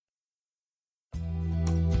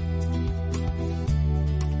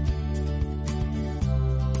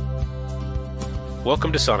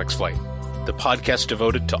Welcome to Sonex Flight, the podcast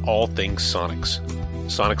devoted to all things Sonex.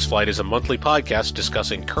 Sonex Flight is a monthly podcast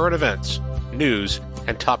discussing current events, news,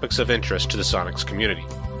 and topics of interest to the Sonex community.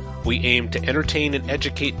 We aim to entertain and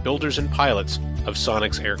educate builders and pilots of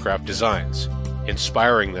Sonex aircraft designs,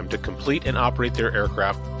 inspiring them to complete and operate their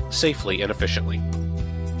aircraft safely and efficiently.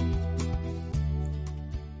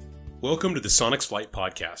 Welcome to the Sonex Flight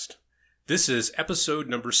podcast. This is episode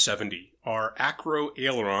number 70, Are Acro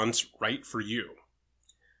Ailerons Right for You?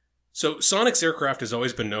 So, Sonex aircraft has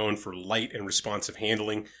always been known for light and responsive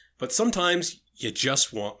handling, but sometimes you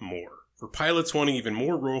just want more. For pilots wanting even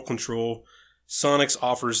more roll control, Sonex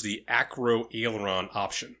offers the Acro Aileron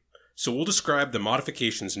option. So we'll describe the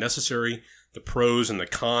modifications necessary, the pros and the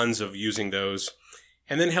cons of using those,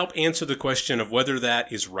 and then help answer the question of whether that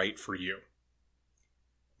is right for you.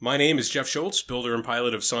 My name is Jeff Schultz, builder and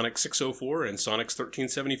pilot of Sonex 604 and Sonex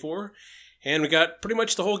 1374. And we got pretty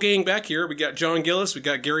much the whole gang back here. We got John Gillis, we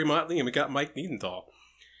got Gary Motley, and we got Mike Niedenthal.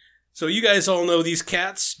 So you guys all know these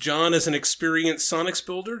cats. John is an experienced Sonex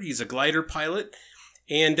builder. He's a glider pilot.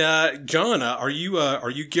 And John, are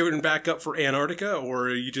you gearing back up for Antarctica, or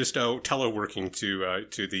are you just teleworking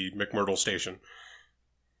to the McMurdo station?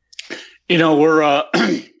 You know, we're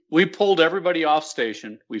we pulled everybody off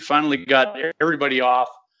station. We finally got everybody off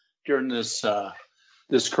during this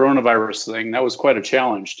coronavirus thing. That was quite a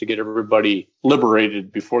challenge to get everybody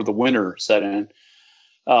liberated before the winter set in.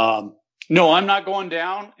 No, I'm not going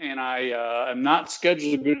down, and I am not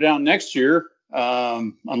scheduled to go down next year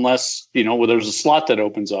unless, there's a slot that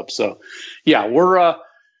opens up. So, yeah,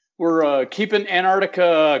 we're keeping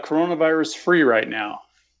Antarctica coronavirus free right now.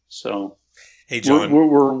 So, hey, John,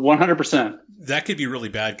 we're 100%. That could be really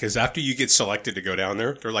bad because after you get selected to go down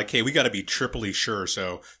there, they're like, hey, we got to be triply sure.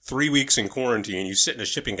 So 3 weeks in quarantine, you sit in a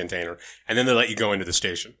shipping container, and then they let you go into the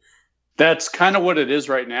station. That's kind of what it is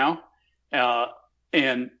right now.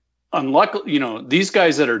 And unluckily, these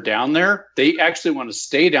guys that are down there, they actually want to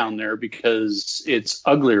stay down there because it's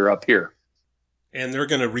uglier up here. And they're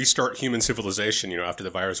going to restart human civilization, after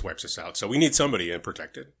the virus wipes us out. So we need somebody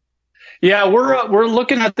protected. Yeah, we're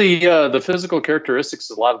looking at the physical characteristics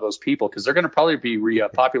of a lot of those people because they're going to probably be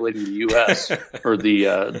repopulating the U.S. or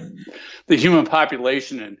the human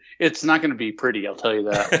population, and it's not going to be pretty. I'll tell you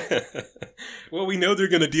that. Well, we know they're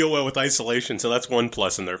going to deal well with isolation, so that's one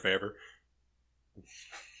plus in their favor.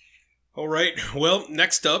 All right. Well,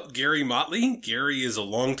 next up, Gary Motley. Gary is a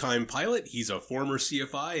longtime pilot. He's a former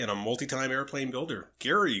CFI and a multi-time airplane builder.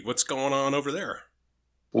 Gary, what's going on over there?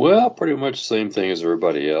 Well, pretty much the same thing as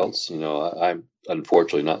everybody else. I'm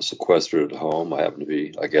unfortunately not sequestered at home. I happen to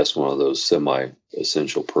be, I guess, one of those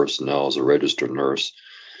semi-essential personnel as a registered nurse.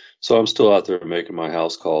 So I'm still out there making my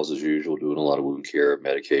house calls as usual, doing a lot of wound care,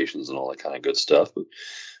 medications, and all that kind of good stuff. But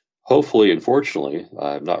hopefully, unfortunately,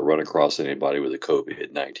 I've not run across anybody with a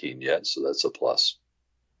COVID-19 yet, so that's a plus.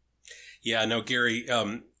 Yeah, no, Gary,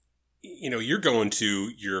 you're going to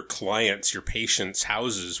your clients, your patients'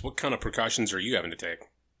 houses. What kind of precautions are you having to take?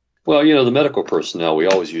 Well, the medical personnel, we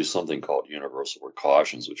always use something called universal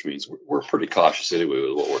precautions, which means we're pretty cautious anyway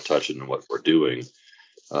with what we're touching and what we're doing.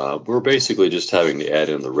 We're basically just having to add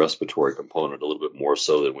in the respiratory component a little bit more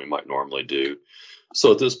so than we might normally do.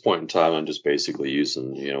 So at this point in time, I'm just basically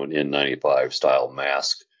using, an N95 style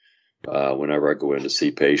mask whenever I go in to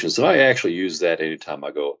see patients. And I actually use that anytime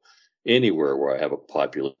I go anywhere where I have a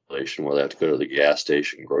population, whether I have to go to the gas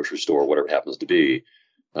station, grocery store, whatever it happens to be.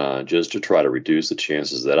 Just to try to reduce the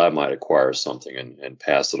chances that I might acquire something and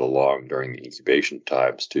pass it along during the incubation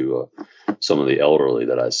times to some of the elderly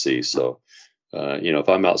that I see. So, if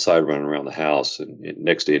I'm outside running around the house and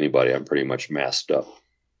next to anybody, I'm pretty much masked up.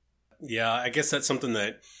 Yeah, I guess that's something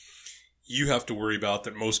that you have to worry about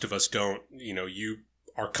that most of us don't. You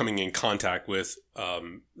are coming in contact with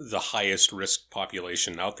the highest risk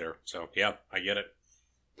population out there. So, yeah, I get it.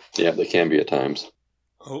 Yeah, they can be at times.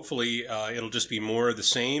 Hopefully, it'll just be more of the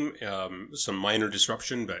same, some minor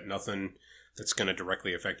disruption, but nothing that's going to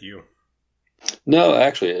directly affect you. No,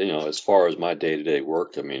 actually, as far as my day-to-day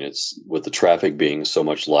work, it's with the traffic being so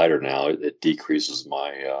much lighter now, it decreases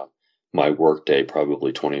my work day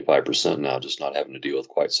probably 25% now, just not having to deal with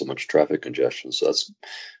quite so much traffic congestion. So that's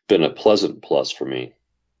been a pleasant plus for me.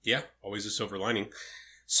 Yeah, always a silver lining.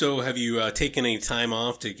 So have you taken any time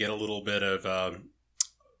off to get a little bit of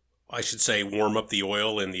warm up the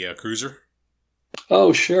oil in the cruiser?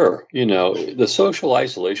 Oh, sure. The social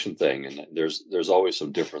isolation thing, and there's always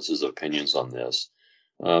some differences of opinions on this.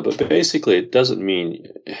 But basically, it doesn't mean,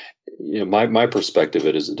 my perspective of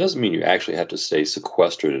it is it doesn't mean you actually have to stay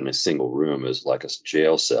sequestered in a single room as like a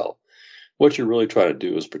jail cell. What you're really trying to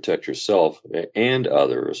do is protect yourself and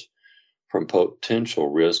others from potential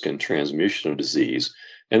risk and transmission of disease.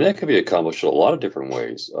 And that can be accomplished in a lot of different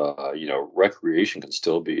ways. Recreation can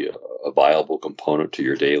still be a viable component to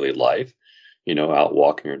your daily life. Out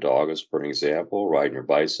walking your dog is for an example, riding your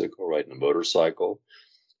bicycle, riding a motorcycle.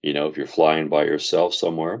 If you're flying by yourself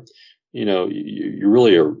somewhere, you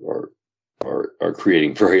really are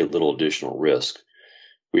creating very little additional risk.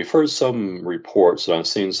 We've heard some reports, and I've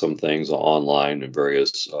seen some things online in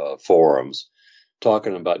various forums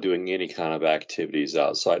talking about doing any kind of activities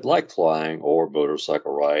outside, like flying or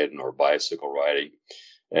motorcycle riding or bicycle riding,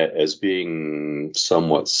 as being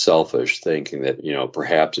somewhat selfish, thinking that,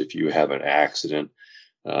 perhaps if you have an accident,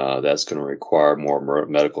 that's going to require more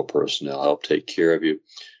medical personnel help take care of you.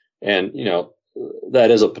 And,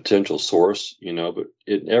 that is a potential source, but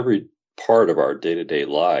in every part of our day-to-day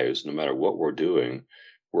lives, no matter what we're doing,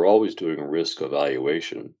 we're always doing a risk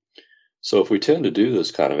evaluation. So if we tend to do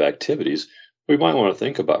this kind of activities, we might want to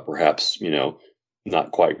think about perhaps,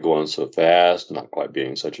 not quite going so fast, not quite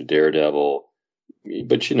being such a daredevil.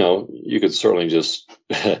 But, you could certainly just,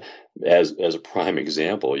 as a prime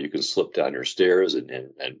example, you can slip down your stairs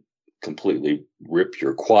and completely rip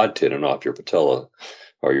your quad tendon off your patella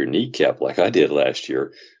or your kneecap like I did last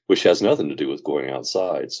year, which has nothing to do with going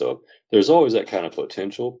outside. So there's always that kind of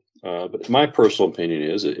potential. But my personal opinion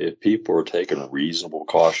is if people are taking reasonable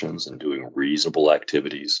cautions and doing reasonable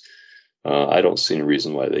activities, I don't see any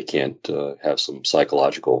reason why they can't have some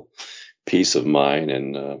psychological peace of mind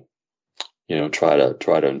and, try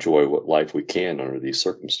to enjoy what life we can under these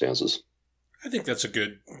circumstances. I think that's a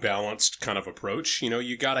good balanced kind of approach.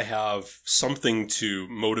 You got to have something to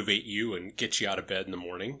motivate you and get you out of bed in the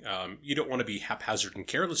morning. You don't want to be haphazard and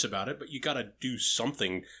careless about it, but you got to do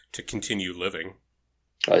something to continue living.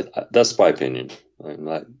 That's my opinion.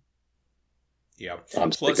 I'm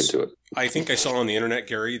Plus, sticking to it. I think I saw on the internet,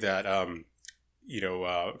 Gary, that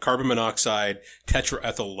carbon monoxide,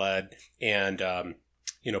 tetraethyl lead, and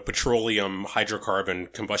petroleum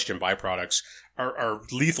hydrocarbon combustion byproducts are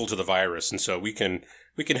lethal to the virus, and so we can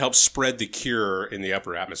help spread the cure in the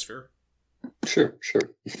upper atmosphere. Sure.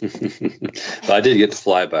 I did get to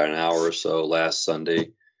fly by an hour or so last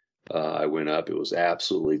Sunday. I went up. It was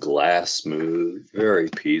absolutely glass smooth, very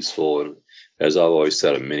peaceful, and as I've always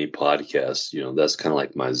said in many podcasts, that's kind of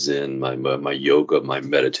like my Zen, my yoga, my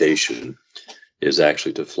meditation is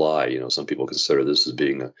actually to fly. Some people consider this as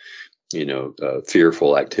being a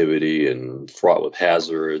fearful activity and fraught with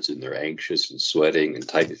hazards, and they're anxious and sweating and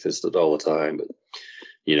tight-fisted all the time. But,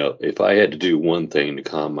 if I had to do one thing to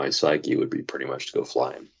calm my psyche, it would be pretty much to go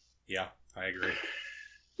flying. Yeah, I agree.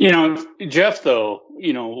 Jeff, though,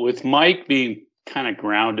 with Mike being kind of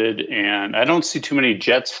grounded, and I don't see too many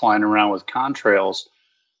jets flying around with contrails,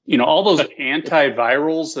 all those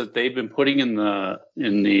antivirals that they've been putting in the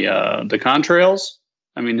contrails.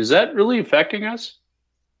 I mean, is that really affecting us?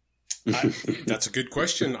 That's a good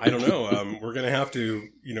question. I don't know. We're going to have to,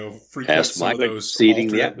 frequent some of those seeding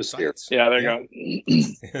the atmosphere. Sites. Yeah, there you go.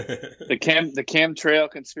 The chemtrail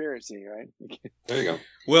conspiracy, right? There you go.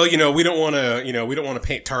 Well, we don't want to,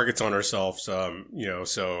 paint targets on ourselves. So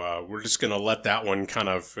we're just going to let that one kind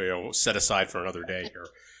of, set aside for another day here.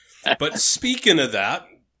 But speaking of that,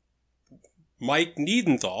 Mike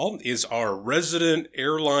Niedenthal is our resident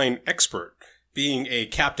airline expert, being a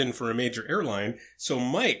captain for a major airline. So,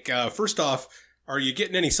 Mike, first off, are you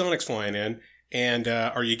getting any Sonics flying in? And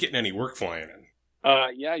are you getting any work flying in?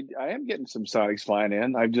 Yeah, I am getting some Sonics flying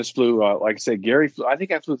in. I just flew, like I said, Gary flew. I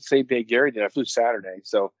think I flew the same day Gary did. I flew Saturday.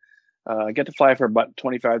 So I got to fly for about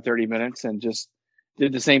 25, 30 minutes and just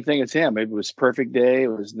did the same thing as him. It was a perfect day.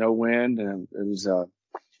 It was no wind, and it was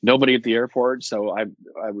nobody at the airport. So I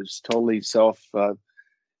was totally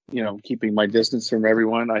keeping my distance from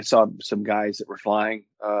everyone. I saw some guys that were flying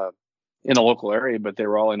in a local area, but they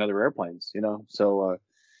were all in other airplanes, So,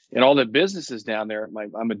 and all the businesses down there,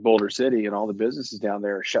 I'm in Boulder City, and all the businesses down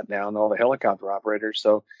there are shut down, all the helicopter operators.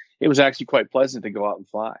 So it was actually quite pleasant to go out and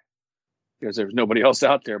fly because there was nobody else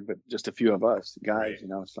out there but just a few of us guys,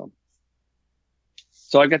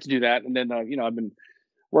 So I got to do that. And then, I've been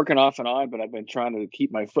working off and on, but I've been trying to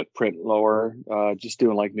keep my footprint lower, just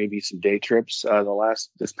doing like maybe some day trips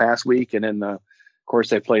this past week. And then, of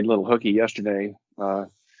course, I played a little hooky yesterday,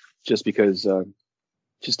 just because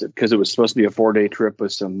it was supposed to be a 4-day trip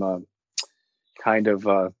with some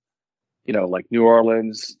like New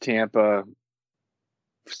Orleans, Tampa,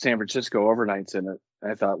 San Francisco overnights in it.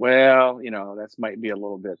 I thought, well, that might be a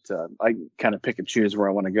little bit, I kind of pick and choose where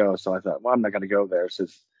I want to go. So I thought, well, I'm not going to go there. So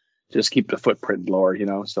just keep the footprint lower,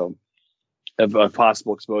 so of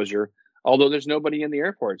possible exposure. Although there's nobody in the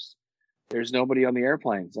airports. There's nobody on the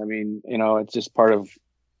airplanes. I mean, it's just part of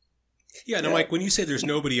Yeah, now, Mike, when you say there's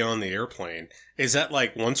nobody on the airplane, is that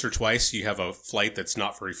like once or twice you have a flight that's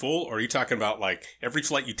not very full, or are you talking about like every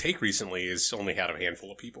flight you take recently has only had a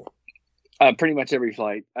handful of people? Pretty much every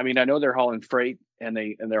flight. I mean, I know they're hauling freight, and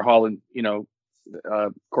they're hauling.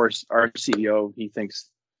 Of course, our CEO, he thinks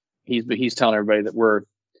he's telling everybody that we're,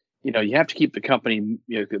 you have to keep the company,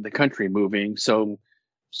 the country moving. So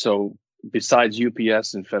besides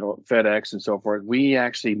UPS and FedEx and so forth, we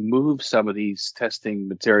actually move some of these testing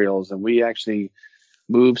materials, and we actually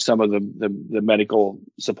move some of the medical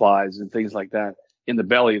supplies and things like that in the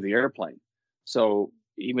belly of the airplane. So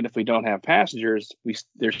even if we don't have passengers,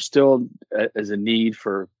 there's still is a need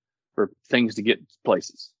for things to get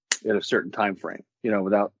places at a certain time frame,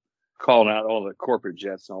 without calling out all the corporate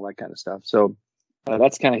jets and all that kind of stuff. So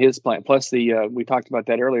that's kind of his plan. Plus we talked about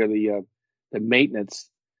that earlier. The maintenance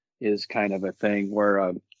is kind of a thing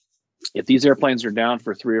where if these airplanes are down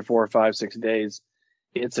for 3 or 4 or 5, 6 days,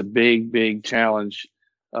 it's a big challenge.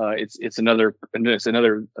 It's another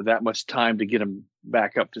that much time to get them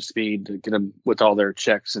back up to speed, to get them with all their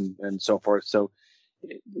checks and so forth. So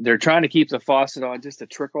they're trying to keep the faucet on just a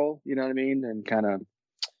trickle, you know what I mean, and kind of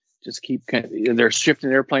just they're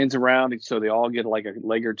shifting airplanes around so they all get like a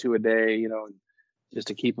leg or two a day, just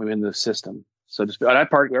to keep them in the system. So just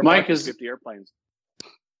Mike, is 50 airplanes.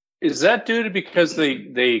 Is that due to because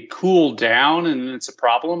they cool down and it's a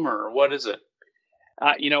problem, or what is it?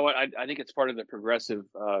 You know what? I think it's part of the progressive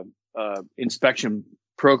inspection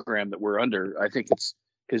program that we're under. I think it's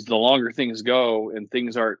because the longer things go and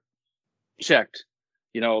things aren't checked,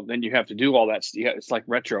 then you have to do all that. It's like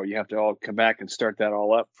retro. You have to all come back and start that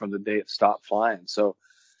all up from the day it stopped flying. So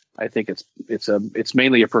I think it's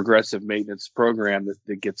mainly a progressive maintenance program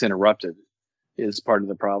that gets interrupted is part of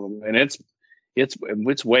the problem. And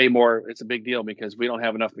it's way more. It's a big deal because we don't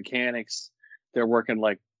have enough mechanics. They're working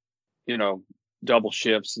like, double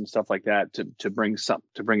shifts and stuff like that to bring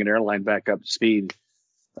an airline back up to speed.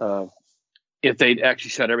 If they'd actually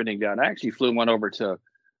shut everything down, I actually flew one over to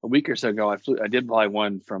a week or so ago. I did fly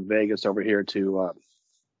one from Vegas over here to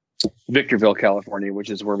Victorville, California, which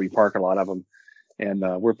is where we park a lot of them. And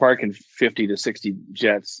we're parking 50 to 60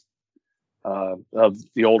 jets of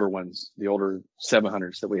the older ones, the older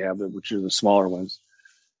 700s that we have, which are the smaller ones.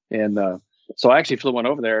 And so I actually flew one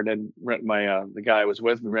over there, and then the guy was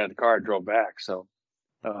with me rented the car and drove back. So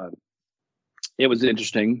it was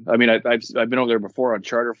interesting. I mean, I've been over there before on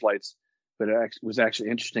charter flights, but it was actually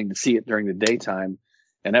interesting to see it during the daytime.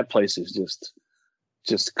 And that place is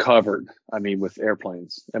just covered. I mean, with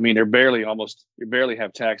airplanes. I mean, you barely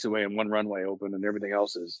have taxiway and one runway open, and everything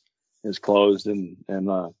else is closed and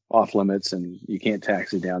off limits, and you can't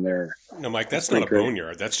taxi down there. No, Mike, that's not a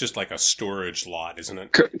boneyard. That's just like a storage lot, isn't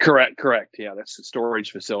it? Correct. Yeah, that's a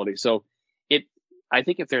storage facility. So I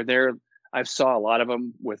think if they're there, I've saw a lot of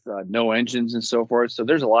them with no engines and so forth. So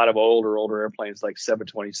there's a lot of older airplanes like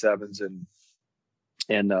 727s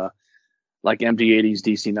and like MD-80s,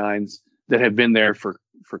 DC-9s that have been there for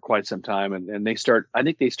quite some time, and I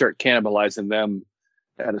think they start cannibalizing them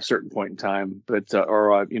at a certain point in time, but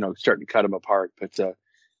starting to cut them apart.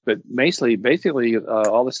 But basically,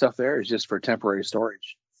 all the stuff there is just for temporary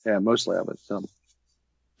storage. Yeah, mostly of it. So,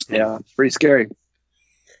 yeah, it's pretty scary.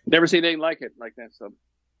 Never seen anything like it like that. So,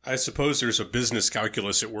 I suppose there's a business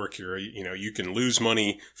calculus at work here. You can lose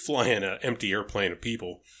money flying an empty airplane of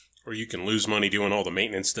people, or you can lose money doing all the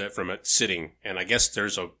maintenance from it sitting. And I guess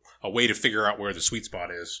there's a way to figure out where the sweet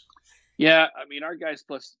spot is. Yeah, I mean, our guys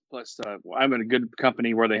plus I'm in a good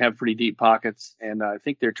company where they have pretty deep pockets, and I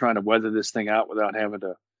think they're trying to weather this thing out without having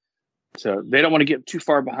to. So they don't want to get too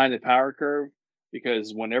far behind the power curve,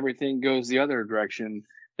 because when everything goes the other direction,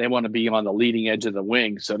 they want to be on the leading edge of the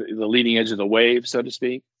wing, so the leading edge of the wave, so to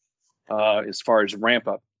speak, as far as ramp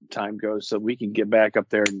up time goes, so we can get back up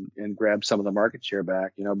there and grab some of the market share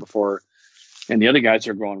back, before. And the other guys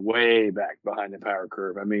are going way back behind the power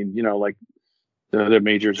curve. I mean, like. The other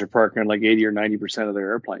majors are parking like 80 or 90% of their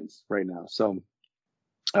airplanes right now. So,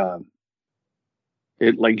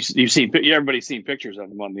 everybody's seen pictures of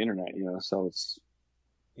them on the internet, so it's.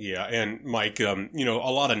 Yeah. And Mike, a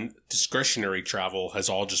lot of discretionary travel has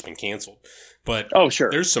all just been canceled, but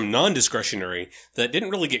sure, there's some non-discretionary that didn't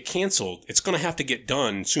really get canceled. It's going to have to get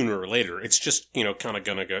done sooner or later. It's just, kind of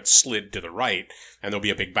going to get slid to the right, and there'll be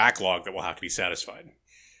a big backlog that will have to be satisfied.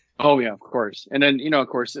 Oh yeah, of course. And then,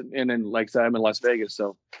 like I said, I'm in Las Vegas.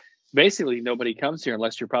 So basically nobody comes here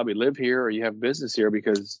unless you probably live here or you have business here,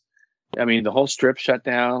 because I mean, the whole strip shut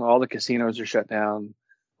down. All the casinos are shut down.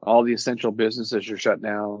 All the essential businesses are shut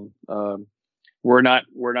down. We're not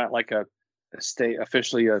like a state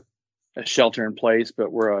officially a shelter in place,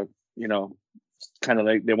 but we're kind of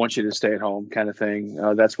like they want you to stay at home kind of thing.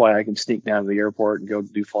 That's why I can sneak down to the airport and go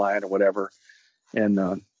do flying or whatever. And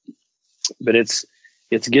but it's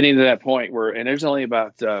getting to that point where, and there's only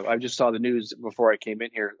about I just saw the news before I came in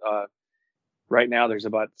here. Right now, there's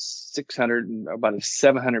about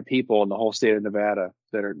 700 people in the whole state of Nevada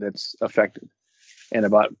that's affected, and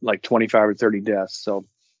about like 25 or 30 deaths. So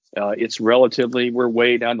it's relatively, we're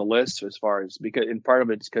way down the list as far as, because, and part of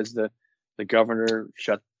it's because the governor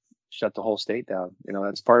shut the whole state down.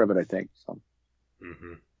 That's part of it, I think. So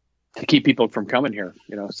to keep people from coming here,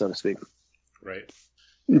 so to speak. Right.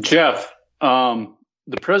 Jeff, the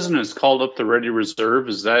president has called up the Ready Reserve.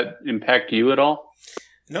 Does that impact you at all?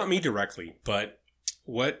 Not me directly, but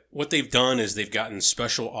what they've done is they've gotten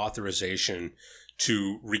special authorization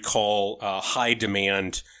to recall high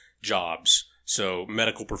demand jobs, so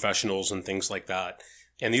medical professionals and things like that.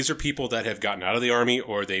 And these are people that have gotten out of the Army,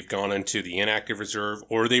 or they've gone into the inactive reserve,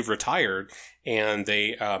 or they've retired, and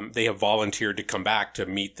they have volunteered to come back to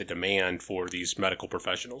meet the demand for these medical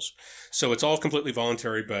professionals. So it's all completely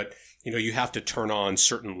voluntary, but you have to turn on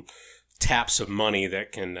certain taps of money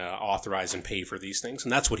that can authorize and pay for these things,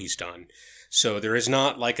 and that's what he's done. So there is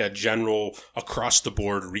not like a general across the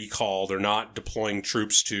board recall. They're not deploying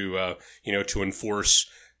troops to to enforce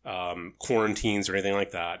quarantines or anything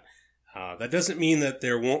like that. That doesn't mean that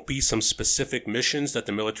there won't be some specific missions that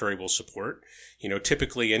the military will support.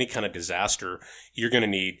 Typically any kind of disaster, you're going to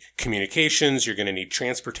need communications, you're going to need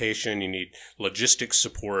transportation, you need logistics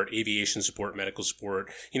support, aviation support, medical support,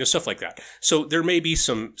 stuff like that. So there may be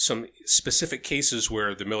some specific cases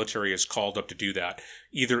where the military is called up to do that,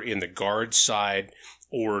 either in the Guard side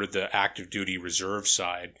or the active duty reserve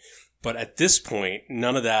side. But at this point,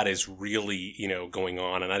 none of that is really, going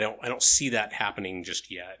on, and I don't see that happening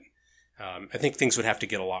just yet. I think things would have to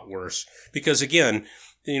get a lot worse because, again,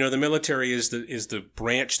 the military is the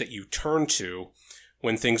branch that you turn to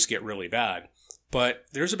when things get really bad. But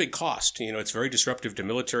there's a big cost. It's very disruptive to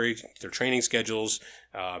military, their training schedules.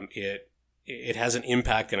 It has an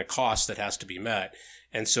impact and a cost that has to be met.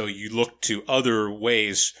 And so you look to other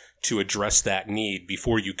ways to address that need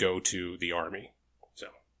before you go to the Army.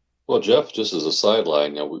 Well, Jeff, just as a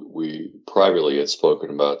sideline, we privately had spoken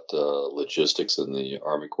about logistics in the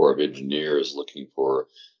Army Corps of Engineers looking for,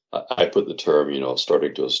 I put the term,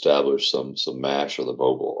 starting to establish some MASH, or the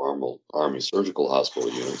Mobile Army Surgical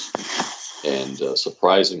Hospital units. And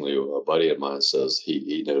surprisingly, a buddy of mine says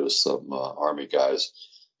he noticed some Army guys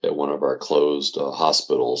at one of our closed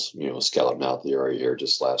hospitals, scouting out the area here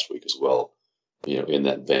just last week as well, in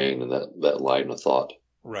that vein and that line of thought.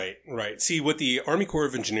 Right. See, what the Army Corps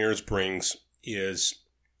of Engineers brings is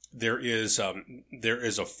there is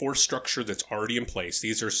a force structure that's already in place.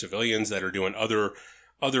 These are civilians that are doing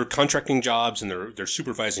other contracting jobs, and they're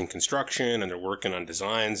supervising construction, and they're working on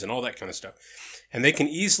designs and all that kind of stuff. And they can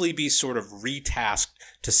easily be sort of retasked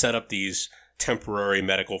to set up these temporary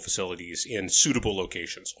medical facilities in suitable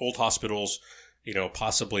locations, old hospitals,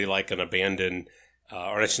 possibly like an abandoned,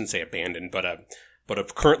 or I shouldn't say abandoned, but a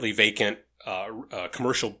currently vacant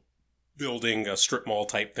commercial building, a strip mall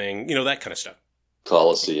type thing, that kind of stuff.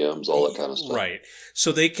 Coliseums, all that kind of stuff. Right.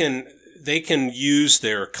 So they can use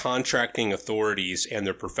their contracting authorities and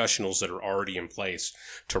their professionals that are already in place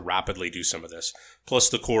to rapidly do some of this. Plus,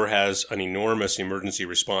 the Corps has an enormous emergency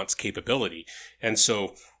response capability. And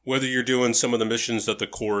so whether you're doing some of the missions that the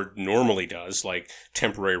Corps normally does, like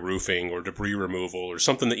temporary roofing or debris removal or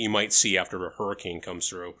something that you might see after a hurricane comes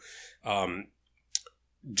through,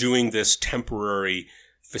 doing this temporary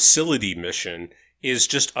facility mission is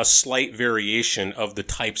just a slight variation of the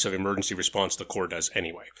types of emergency response the Corps does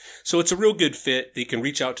anyway. So it's a real good fit. They can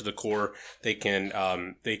reach out to the Corps. They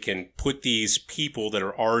can put these people that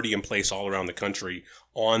are already in place all around the country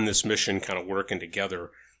on this mission, kind of working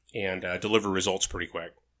together and deliver results pretty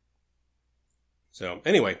quick. So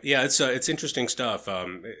anyway, yeah, it's interesting stuff.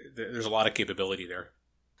 There's a lot of capability there.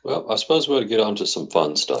 Well, I suppose we'll get on to some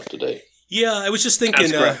fun stuff today. Yeah, I was just thinking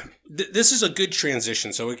this is a good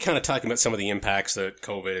transition. So we're kind of talking about some of the impacts that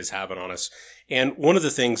COVID is having on us. And one of the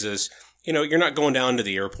things is, you're not going down to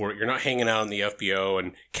the airport. You're not hanging out in the FBO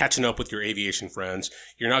and catching up with your aviation friends.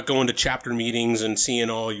 You're not going to chapter meetings and seeing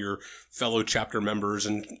all your fellow chapter members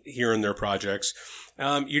and hearing their projects.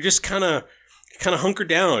 You're just kind of hunkered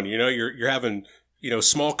down. You're having,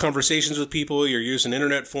 small conversations with people. You're using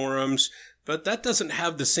internet forums. But that doesn't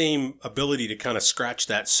have the same ability to kind of scratch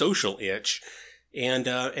that social itch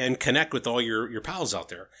and connect with all your pals out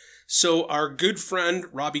there. So our good friend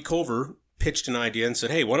Robbie Culver pitched an idea and said,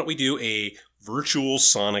 hey, why don't we do a virtual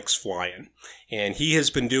Sonics fly-in? And he has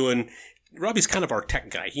been doing Robbie's kind of our tech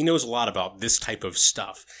guy. He knows a lot about this type of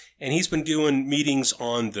stuff. And he's been doing meetings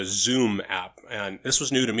on the Zoom app. And this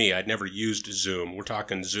was new to me. I'd never used Zoom. We're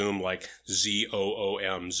talking Zoom like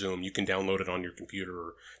Zoom, Zoom. You can download it on your computer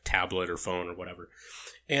or tablet or phone or whatever.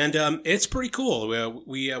 And it's pretty cool.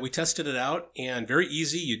 We tested it out, and very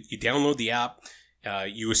easy. You download the app.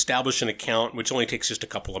 You establish an account, which only takes just a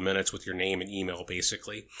couple of minutes with your name and email,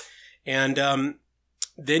 basically. And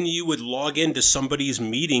then you would log into somebody's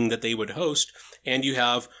meeting that they would host, and you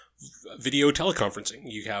have video teleconferencing.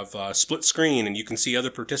 You have split screen, and you can see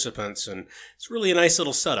other participants, and it's really a nice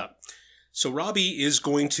little setup. So Robbie is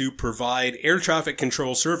going to provide air traffic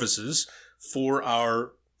control services for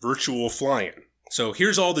our virtual fly-in. So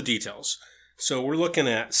here's all the details. So we're looking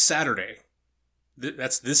at Saturday.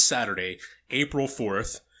 That's this Saturday, April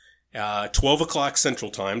 4th, 12 o'clock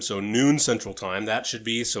Central Time, so noon Central Time. That should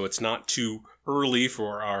be, so it's not too early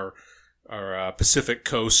for our Pacific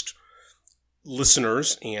Coast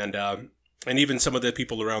listeners, and even some of the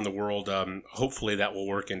people around the world. Hopefully that will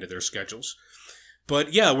work into their schedules.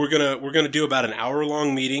 But yeah, we're gonna do about an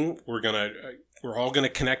hour-long meeting. We're all gonna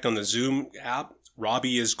connect on the Zoom app.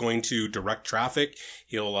 Robbie is going to direct traffic.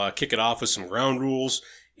 He'll kick it off with some ground rules,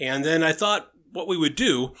 and then I thought what we would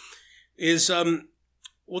do is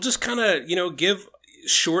we'll just kind of give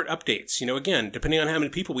short updates. Again, depending on how many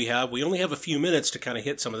people we have, we only have a few minutes to kind of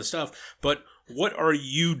hit some of the stuff. But what are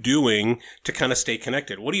you doing to kind of stay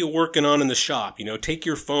connected? What are you working on in the shop? Take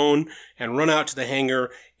your phone and run out to the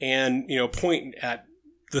hangar and, point at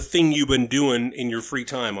the thing you've been doing in your free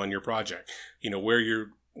time on your project,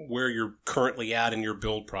 where you're currently at in your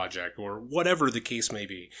build project or whatever the case may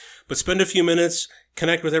be. But spend a few minutes,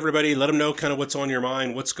 connect with everybody, let them know kind of what's on your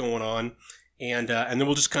mind, what's going on. And then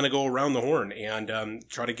we'll just kind of go around the horn and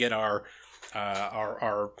try to get our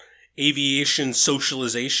aviation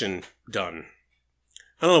socialization done.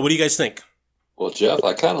 I don't know. What do you guys think? Well, Jeff,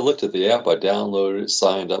 I kind of looked at the app. I downloaded it,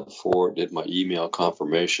 signed up for it, did my email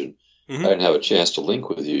confirmation. Mm-hmm. I didn't have a chance to link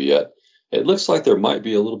with you yet. It looks like there might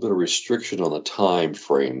be a little bit of restriction on the time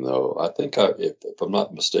frame, though. I think, if I'm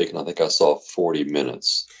not mistaken, I think I saw 40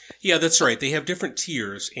 minutes. Yeah, that's right. They have different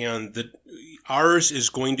tiers, and ours is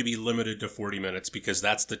going to be limited to 40 minutes because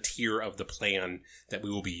that's the tier of the plan that we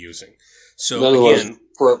will be using. So in other words,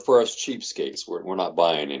 for us cheapskates, we're not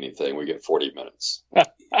buying anything. We get 40 minutes.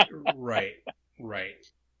 Right.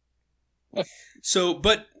 So,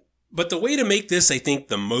 but the way to make this, I think,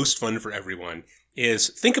 the most fun for everyone is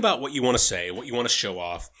think about what you want to say, what you want to show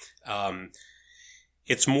off.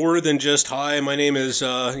 It's more than just, hi, my name is,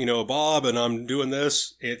 Bob, and I'm doing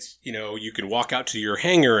this. It's, you can walk out to your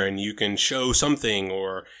hangar and you can show something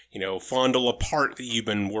or, fondle a part that you've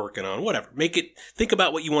been working on, whatever. Think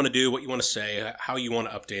about what you want to do, what you want to say, how you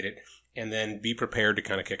want to update it, and then be prepared to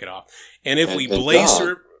kind of kick it off. And if we blaze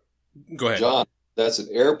through, go ahead. John, that's an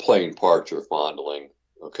airplane part you're fondling,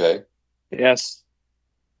 okay? Yes.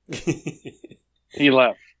 He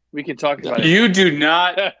left. We can talk about it. You do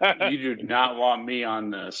not want me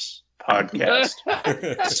on this podcast.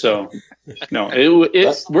 So, no,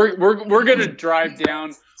 we're going to drive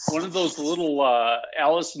down one of those little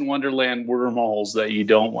Alice in Wonderland wormholes that you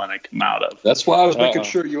don't want to come out of. That's why I was making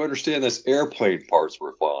sure you understand this airplane parts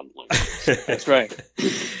we're fondling. That's right.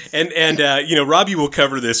 And Robbie will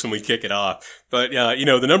cover this when we kick it off. But,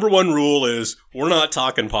 the number one rule is we're not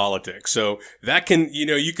talking politics. So that can,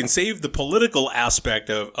 you can save the political aspect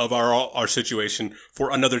of our situation for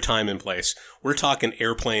another time and place. We're talking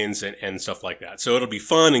airplanes and stuff like that. So it'll be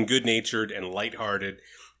fun and good-natured and lighthearted.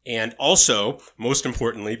 And also, most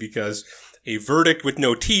importantly, because a verdict with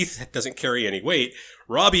no teeth doesn't carry any weight,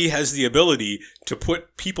 Robbie has the ability to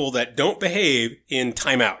put people that don't behave in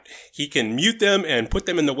timeout. He can mute them and put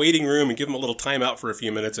them in the waiting room and give them a little timeout for a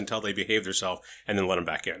few minutes until they behave themselves and then let them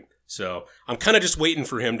back in. So I'm kind of just waiting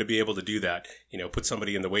for him to be able to do that. Put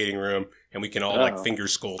somebody in the waiting room and we can all finger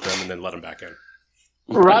scold them and then let them back in.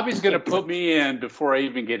 Robbie's going to put me in before I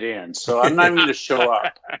even get in, so I'm not even going to show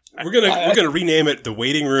up. We're gonna rename it the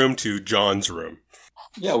waiting room to John's room.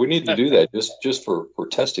 Yeah, we need to do that just for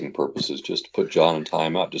testing purposes, just to put John in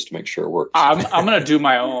timeout, just to make sure it works. I'm going to do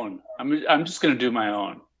my own. I'm just going to do my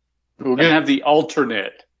own. We're going to have the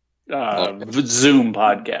alternate Zoom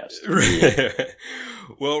podcast.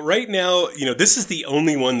 Well, right now, this is the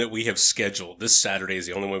only one that we have scheduled. This Saturday is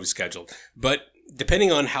the only one we've scheduled, but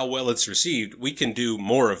depending on how well it's received, we can do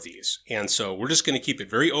more of these. And so we're just going to keep it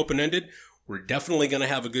very open-ended. We're definitely going to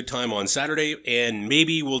have a good time on Saturday, and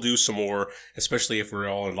maybe we'll do some more, especially if we're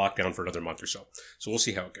all in lockdown for another month or so. So we'll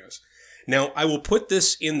see how it goes. Now, I will put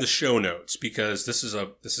this in the show notes because this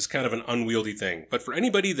is kind of an unwieldy thing. But for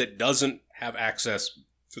anybody that doesn't have access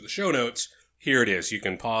to the show notes Here it is. You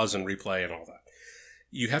can pause and replay and all that.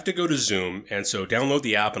 You have to go to Zoom, and so download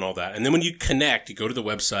the app and all that. And then when you connect, you go to the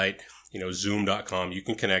website, zoom.com. You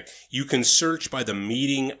can connect. You can search by the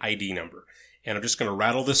meeting ID number. And I'm just going to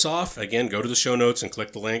rattle this off. Again, go to the show notes and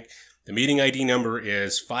click the link. The meeting ID number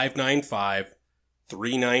is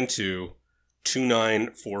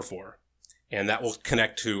 595-392-2944. And that will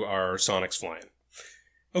connect to our Sonics fly-in.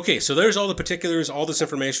 Okay, so there's all the particulars. All this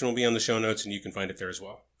information will be on the show notes, and you can find it there as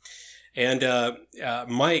well. And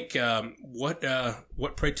Mike, what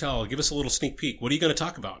pray tell? Give us a little sneak peek. What are you going to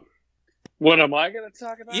talk about? What am I going to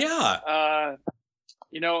talk about? Yeah.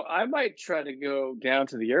 I might try to go down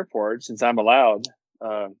to the airport since I'm allowed,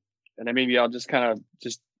 and then maybe I'll just kind of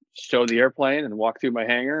just show the airplane and walk through my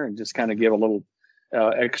hangar and just kind of give a little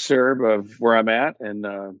excerpt of where I'm at and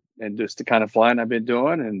just the kind of flying I've been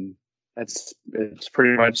doing, and it's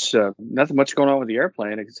pretty much nothing much going on with the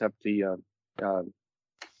airplane except the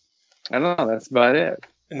I don't know. That's about it.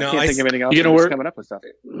 No, I can't think of anything else. Coming up with stuff. Are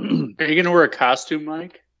you going to wear a costume,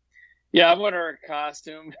 Mike? Yeah, I'm going to wear a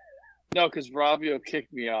costume. No, because Robbio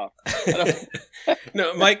kicked me off.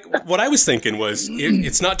 No, Mike. What I was thinking was,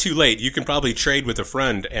 it's not too late. You can probably trade with a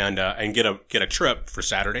friend and get a trip for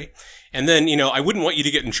Saturday, and then I wouldn't want you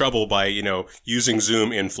to get in trouble by using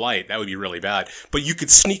Zoom in flight. That would be really bad. But you could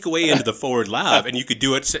sneak away into the forward lab, and you could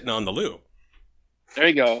do it sitting on the loo. There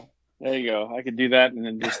you go. I could do that and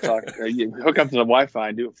then just talk. You hook up to the Wi-Fi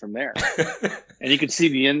and do it from there, and you can see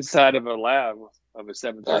the inside of a lab of a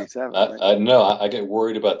 737. I know. I get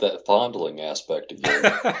worried about that fondling aspect again.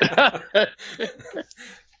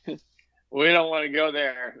 We don't want to go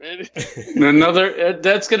there.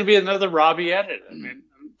 That's going to be another Robbie edit. We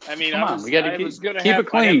got to keep it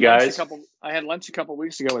clean, guys. I had lunch a couple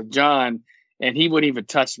weeks ago with John, and he wouldn't even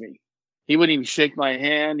touch me. He wouldn't even shake my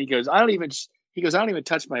hand. He goes, I don't even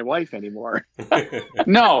touch my wife anymore.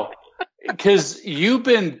 No, because you've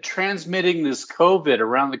been transmitting this COVID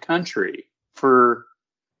around the country for,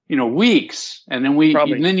 weeks, and then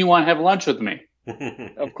then you want to have lunch with me.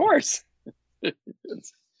 Of course. I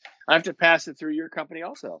have to pass it through your company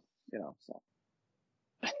also, So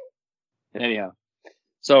anyhow,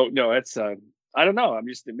 so no, it's I don't know.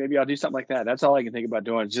 Maybe I'll do something like that. That's all I can think about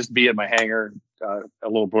doing is just be at my hangar, a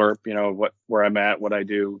little blurb, where I'm at, what I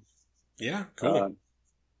do. Yeah, cool.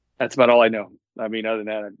 That's about all I know. Other than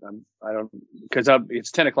that, I don't, because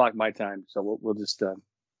it's 10:00 my time, so we'll just, I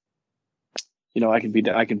can be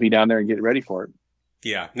down there and get ready for it.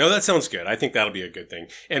 Yeah, no, that sounds good. I think that'll be a good thing.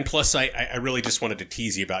 And plus, I really just wanted to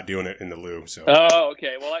tease you about doing it in the loo. So. Oh,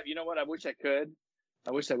 okay. Well, you know what? I wish I could.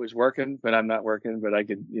 I wish I was working, but I'm not working. But I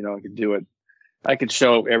could, I could do it. I could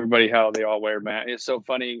show everybody how they all wear masks. It's so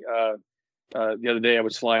funny. The other day I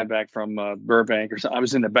was flying back from Burbank, I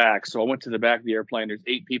was in the back. So I went to the back of the airplane. There's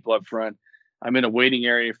 8 people up front. I'm in a waiting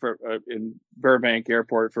area in Burbank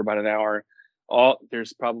Airport for about an hour.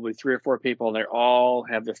 There's probably 3 or 4 people, and they all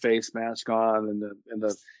have their face mask on, and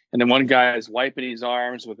then one guy is wiping his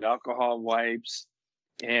arms with alcohol wipes.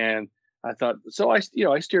 And I thought, so I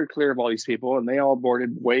steered clear of all these people, and they all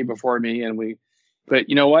boarded way before me, But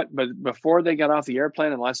you know what? But before they got off the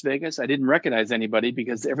airplane in Las Vegas, I didn't recognize anybody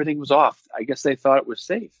because everything was off. I guess they thought it was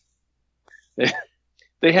safe.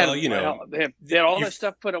 They had all their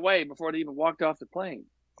stuff put away before they even walked off the plane.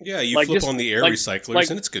 Yeah, you flip on the air recyclers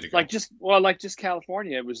and it's good to go. Just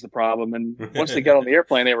California was the problem, and once they got on the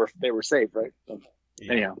airplane, they were safe, right? So,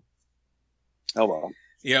 anyhow, oh well.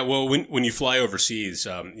 Yeah, well, when you fly overseas,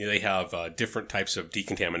 they have different types of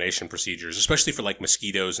decontamination procedures, especially for like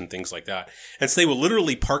mosquitoes and things like that. And so they will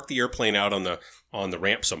literally park the airplane out on the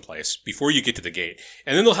ramp someplace before you get to the gate,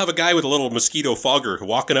 and then they'll have a guy with a little mosquito fogger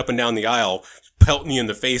walking up and down the aisle, pelting you in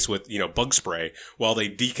the face with bug spray while they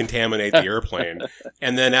decontaminate the airplane.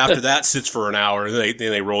 And then after that sits for an hour, and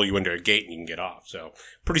they roll you into a gate and you can get off. So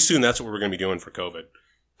pretty soon, that's what we're going to be doing for COVID.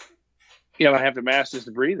 I have to mask just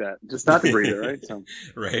to breathe that, just not to breathe it, right? So.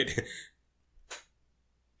 Right.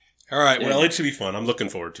 All right. Well, it should be fun. I'm looking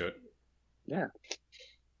forward to it. Yeah.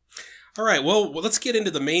 All right. Well, let's get into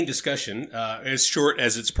the main discussion, as short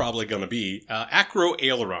as it's probably going to be. Acro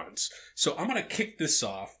ailerons. So I'm going to kick this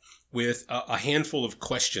off with a handful of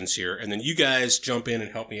questions here, and then you guys jump in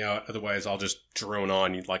and help me out. Otherwise, I'll just drone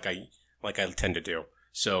on like I tend to do.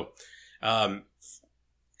 So,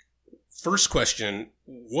 first question,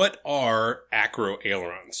 what are acro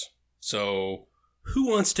ailerons? So who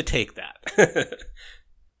wants to take that?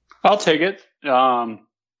 I'll take it.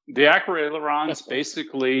 The acro ailerons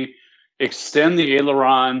basically extend the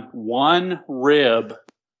aileron one rib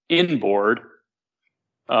inboard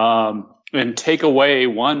and take away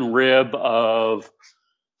one rib of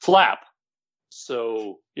flap.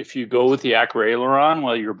 So if you go with the Acro aileron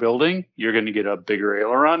while you're building, you're going to get a bigger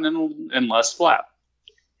aileron and less flap.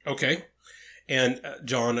 Okay. And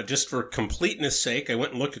John, just for completeness sake, I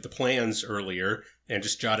went and looked at the plans earlier and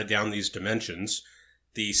just jotted down these dimensions.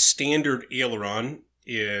 The standard aileron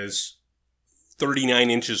is 39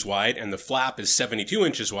 inches wide and the flap is 72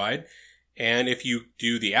 inches wide. And if you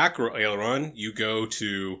do the Acro aileron, you go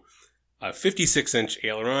to a 56-inch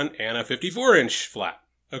aileron and a 54-inch flap.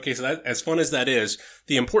 Okay, so that, as fun as that is,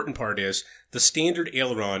 the important part is the standard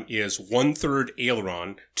aileron is 1/3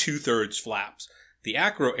 aileron, 2/3 flaps. The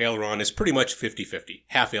Acro aileron is pretty much 50-50,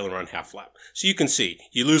 half aileron, half flap. So you can see,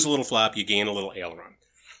 you lose a little flap, you gain a little aileron.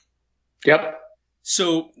 Yep.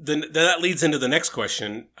 So then that leads into the next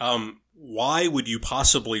question. Why would you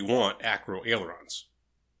possibly want Acro ailerons?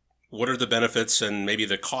 What are the benefits and maybe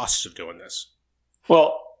the costs of doing this?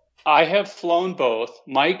 Well, I have flown both.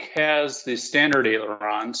 Mike has the standard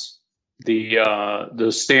ailerons,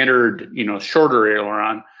 the standard, shorter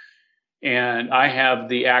aileron, and I have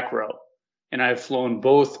the Acro. And I've flown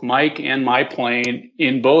both Mike and my plane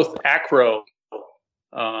in both Acro.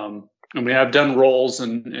 I've done rolls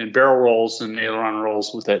and barrel rolls and aileron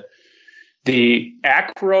rolls with it. The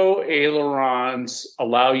Acro ailerons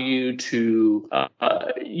allow you to,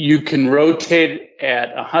 you can rotate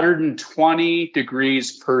at 120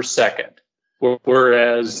 degrees per second,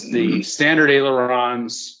 whereas the standard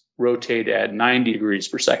ailerons rotate at 90 degrees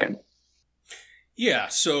per second. Yeah,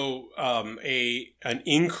 so an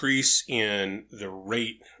increase in the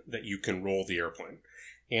rate that you can roll the airplane.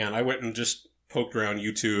 And I went and just poked around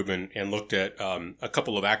YouTube and looked at a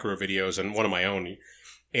couple of Acro videos and one of my own.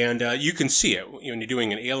 And you can see it when you're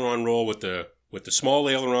doing an aileron roll with the small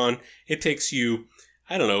aileron. It takes you,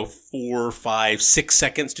 4, 5, 6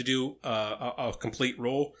 seconds to do a complete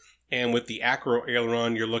roll. And with the Acro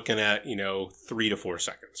aileron, you're looking at 3 to 4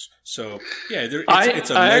 seconds. So yeah,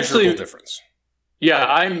 it's a measurable difference. Yeah,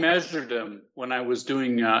 I measured them when I was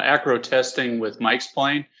doing Acro testing with Mike's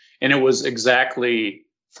plane, and it was exactly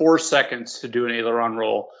 4 seconds to do an aileron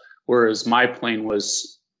roll, whereas my plane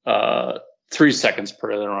was 3 seconds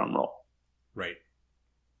per aileron roll. Right.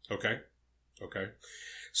 Okay.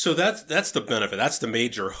 So that's the benefit. That's the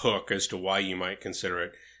major hook as to why you might consider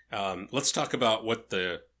it. Let's talk about what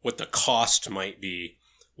the cost might be.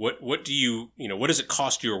 What do you what does it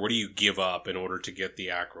cost you, or what do you give up in order to get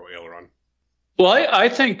the Acro aileron? Well, I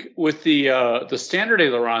think with the standard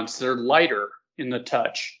ailerons, they're lighter in the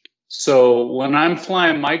touch. So when I'm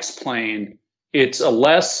flying Mike's plane, it's a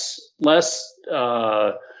less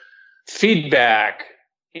feedback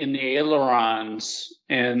in the ailerons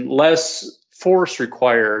and less force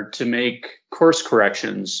required to make course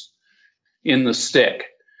corrections in the stick,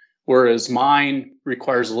 whereas mine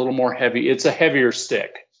requires a little more heavy. It's a heavier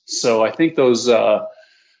stick. So I think those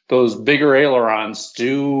bigger ailerons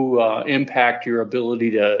do impact your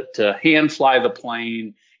ability to hand fly the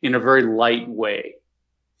plane in a very light way.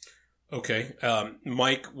 Okay.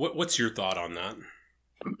 Mike, what's your thought on that?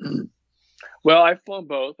 Well, I've flown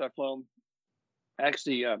both. I've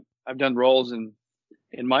done rolls in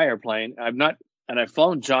my airplane. I've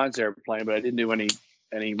flown John's airplane, but I didn't do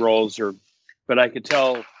any rolls but I could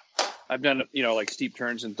tell I've done, like steep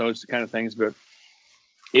turns and those kind of things, but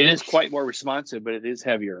it is quite more responsive, but it is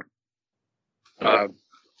heavier.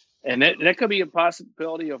 And that could be a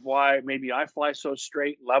possibility of why maybe I fly so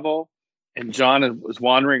straight level and John was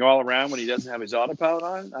wandering all around when he doesn't have his autopilot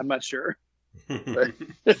on. I'm not sure.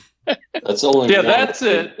 That's only that's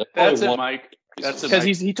it. That's it, Mike. That's it.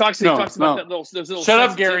 Because he talks about that little Shut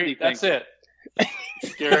up, Gary. That's it.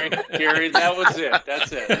 Gary, that was it.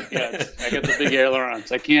 That's it. Yeah, I got the big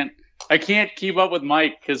ailerons. I can't keep up with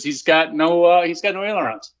Mike because he's got no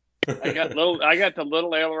ailerons. I got the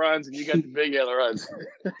little ailerons and you got the big ailerons.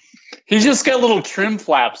 He's just got little trim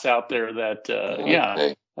flaps out there that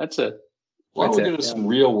okay. That's it. Why don't we get into some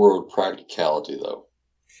real world practicality though?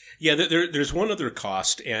 Yeah, there's one other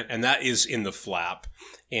cost, and that is in the flap.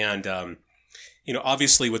 And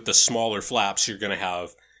obviously with the smaller flaps, you're going to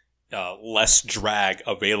have less drag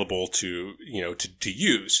available to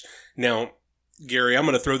use. Now, Gary, I'm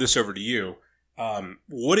going to throw this over to you.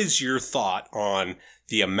 What is your thought on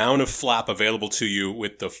the amount of flap available to you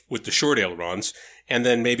with the short ailerons, and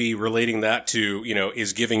then maybe relating that to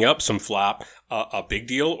is giving up some flap a big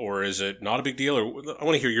deal, or is it not a big deal? Or I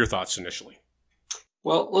want to hear your thoughts initially.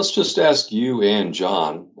 Well, let's just ask you and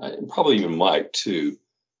John, and probably even Mike too.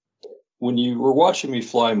 When you were watching me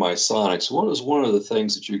fly my Sonics, what was one of the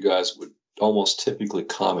things that you guys would almost typically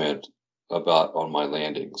comment about on my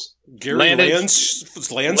landings? Gary lands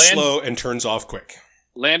slow and turns off quick.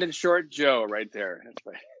 Landed short Joe right there. That's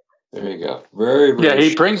right. There you go. Very, very Yeah, he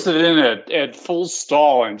short. brings it in at full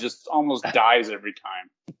stall and just almost dies every time.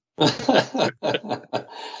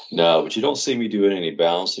 No, but you don't see me doing any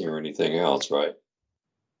bouncing or anything else, right?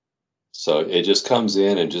 So it just comes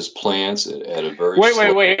in and just plants it at a very Wait.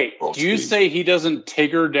 slow Do you speed. say he doesn't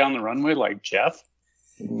Tigger down the runway like Jeff?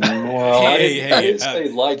 Well, I Hey, didn't say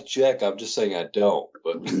like Jack. I'm just saying I don't.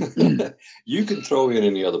 But you can throw in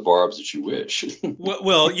any other barbs that you wish.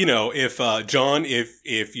 Well, if John,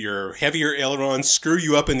 if your heavier ailerons screw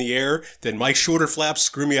you up in the air, then my shorter flaps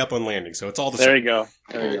screw me up on landing. So it's all the There same. you go.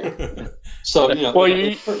 There you go. So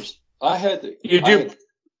Well, first I had the you I do- had-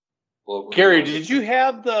 well, Gary, did you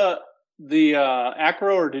have the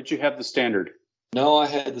Acro or did you have the standard? No, I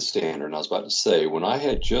had the standard. And I was about to say, when I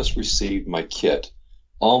had just received my kit,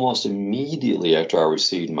 almost immediately after I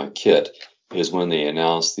received my kit is when they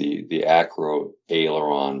announced the Acro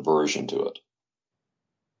aileron version to it.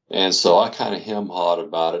 And so I kind of hem-hawed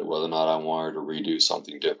about it, whether or not I wanted to redo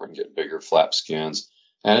something different, get bigger flap skins,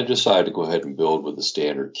 and I decided to go ahead and build with the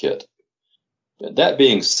standard kit. That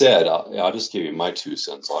being said, I'll just give you my 2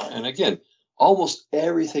 cents on it. And again, almost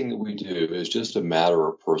everything that we do is just a matter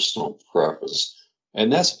of personal preference.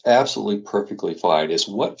 And that's absolutely perfectly fine. It's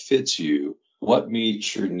what fits you, what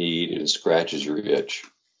meets your need, and scratches your itch.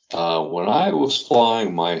 When I was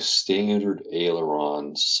flying my standard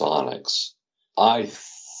aileron Sonics, I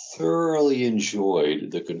thoroughly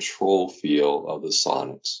enjoyed the control feel of the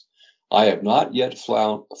Sonics. I have not yet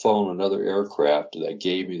flown another aircraft that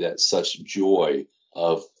gave me that such joy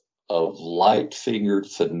of light-fingered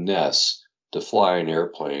finesse to fly an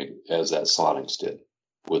airplane as that Sonics did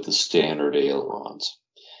with the standard ailerons.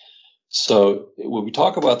 So when we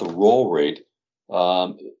talk about the roll rate,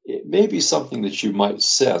 it may be something that you might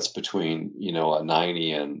sense between, a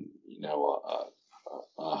 90 and, a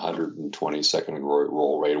 120 second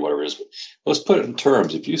roll rate or whatever it is. But let's put it in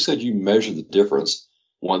terms. If you said you measured the difference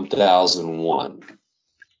 1001,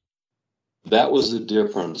 that was the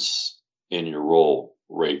difference in your roll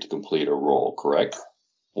rate to complete a roll, correct?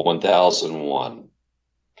 1001.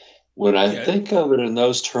 When I think of it in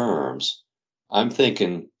those terms, I'm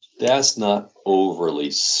thinking that's not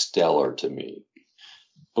overly stellar to me.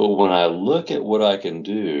 But when I look at what I can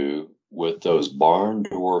do with those barn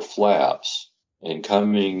door flaps and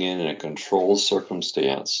coming in a controlled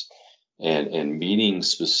circumstance and meeting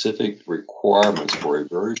specific requirements for a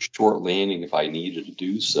very short landing if I needed to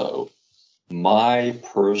do so, my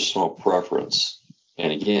personal preference,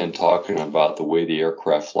 and again, talking about the way the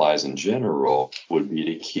aircraft flies in general, would be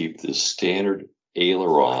to keep the standard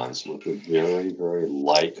ailerons with the very, very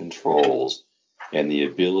light controls and the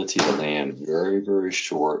ability to land very, very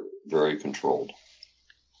short, very controlled.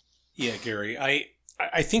 Yeah, Gary,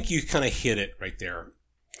 I think you kind of hit it right there.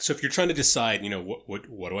 So if you're trying to decide, what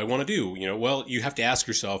do I want to do? Well, you have to ask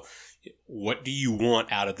yourself, what do you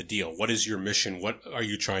want out of the deal? What is your mission? What are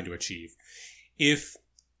you trying to achieve? If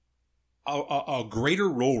a greater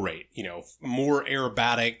roll rate, more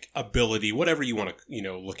aerobatic ability, whatever you want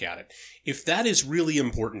to, look at it. If that is really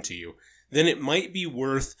important to you, then it might be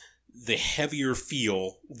worth the heavier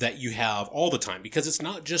feel that you have all the time, because it's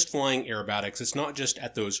not just flying aerobatics. It's not just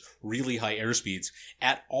at those really high airspeeds.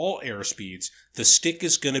 At all airspeeds, the stick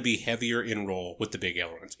is going to be heavier in roll with the big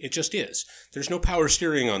ailerons. It just is. There's no power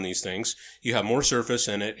steering on these things. You have more surface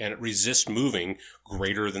in it, and it resists moving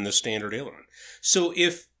greater than the standard aileron. So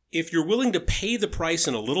if you're willing to pay the price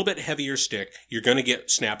in a little bit heavier stick, you're going to get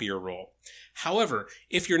snappier roll. However,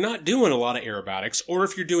 if you're not doing a lot of aerobatics, or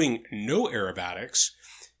if you're doing no aerobatics,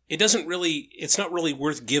 it's not really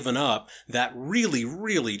worth giving up that really,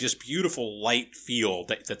 really just beautiful light feel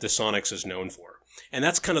that the Sonics is known for. And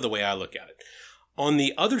that's kind of the way I look at it. On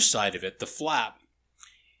the other side of it, the flap,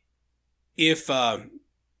 if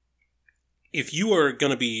you are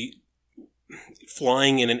going to be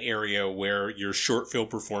flying in an area where your short field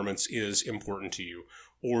performance is important to you,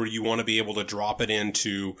 or you want to be able to drop it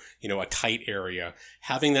into, a tight area,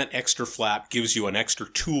 having that extra flap gives you an extra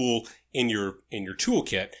tool in your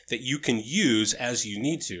toolkit that you can use as you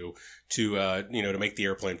need to make the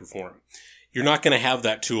airplane perform. You're not going to have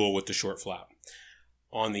that tool with the short flap.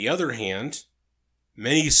 On the other hand,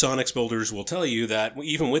 many Sonics builders will tell you that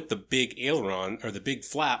even with the big aileron or the big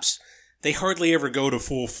flaps, they hardly ever go to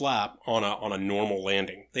full flap on a normal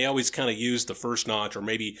landing. They always kind of use the first notch or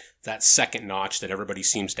maybe that second notch that everybody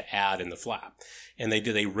seems to add in the flap. And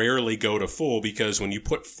they rarely go to full, because when you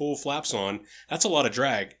put full flaps on, that's a lot of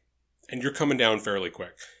drag and you're coming down fairly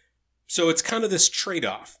quick. So it's kind of this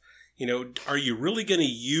trade-off. Are you really going to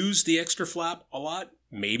use the extra flap a lot?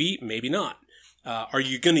 Maybe, maybe not. Are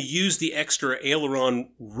you going to use the extra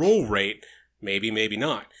aileron roll rate? Maybe, maybe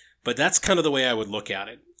not. But that's kind of the way I would look at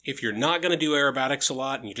it. if you're not going to do aerobatics a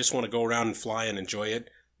lot and you just want to go around and fly and enjoy it,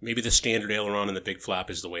 maybe the standard aileron and the big flap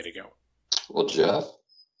is the way to go. Well, Jeff,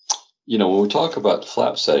 when we talk about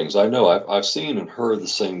flap settings, I know I've seen and heard the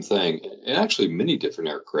same thing, and actually many different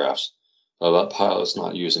aircrafts, about pilots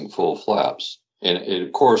not using full flaps. And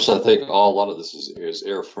of course, I think a lot of this is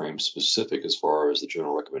airframe specific as far as the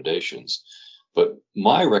general recommendations. But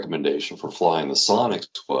my recommendation for flying the Sonics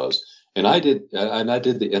was, and I did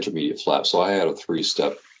the intermediate flap, so I had a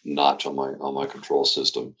 3-step notch on my control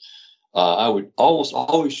system. I would almost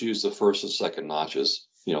always use the first and second notches.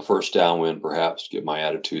 First downwind, perhaps get my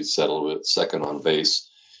attitude settled with, second on base.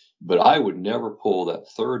 But I would never pull that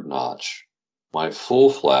third notch, my full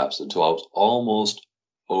flaps, until I was almost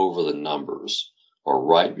over the numbers or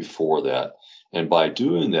right before that. And by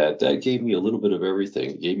doing that, that gave me a little bit of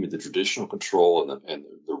everything. It gave me the traditional control and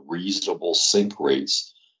the reasonable sink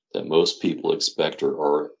rates that most people expect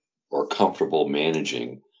or are comfortable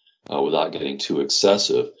managing without getting too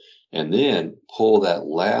excessive. And then pull that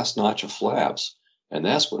last notch of flaps. And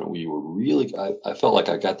that's when we were really, I felt like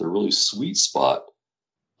I got the really sweet spot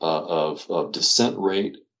of descent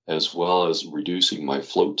rate, as well as reducing my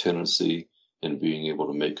float tendency and being able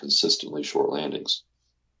to make consistently short landings.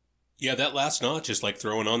 Yeah, that last notch is like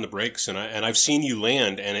throwing on the brakes, and I've seen you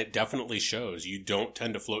land, and it definitely shows. You don't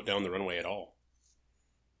tend to float down the runway at all.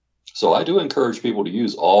 So I do encourage people to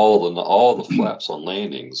use all the flaps on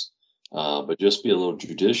landings, but just be a little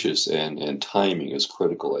judicious, and timing is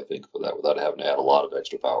critical, I think, for that, without having to add a lot of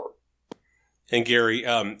extra power. And Gary,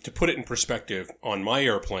 to put it in perspective, on my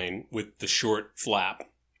airplane with the short flap,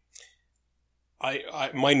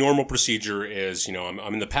 my normal procedure is, I'm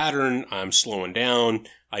in the pattern, I'm slowing down,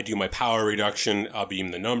 I do my power reduction, I'll beam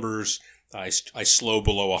the numbers, I slow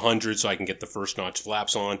below 100 so I can get the first notch of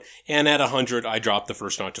flaps on, and at 100 I drop the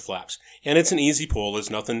first notch of flaps. And it's an easy pull. There's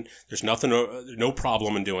no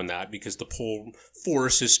problem in doing that because the pull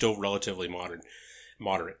force is still relatively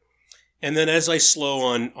moderate. And then as I slow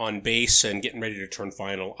on base and getting ready to turn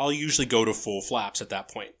final, I'll usually go to full flaps at that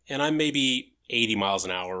point. And I'm maybe 80 miles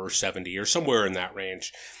an hour or 70 or somewhere in that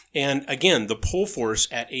range. And again, the pull force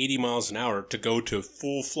at 80 miles an hour to go to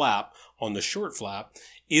full flap on the short flap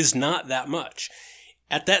is not that much.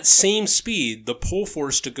 At that same speed, the pull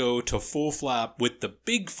force to go to full flap with the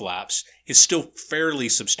big flaps is still fairly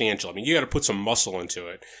substantial. I mean, you got to put some muscle into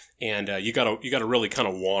it, and you got to really kind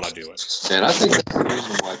of want to do it. And I think that's the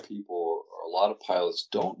reason why a lot of pilots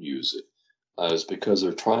don't use it. Is because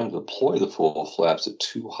they're trying to deploy the full flaps at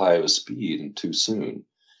too high of a speed and too soon.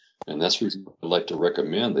 And that's the reason I'd like to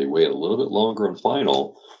recommend they wait a little bit longer in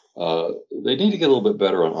final. They need to get a little bit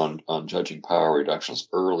better on judging power reductions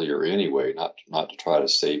earlier anyway, not to try to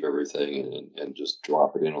save everything and just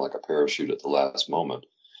drop it in like a parachute at the last moment.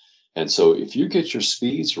 And so if you get your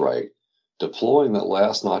speeds right, deploying that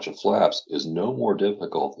last notch of flaps is no more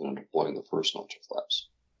difficult than deploying the first notch of flaps.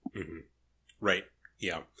 Mm-hmm. Right.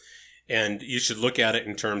 Yeah. And you should look at it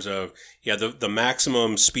in terms of, the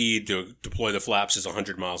maximum speed to deploy the flaps is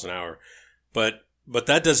 100 miles an hour. But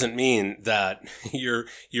that doesn't mean that you're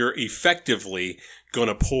effectively going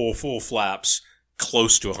to pull full flaps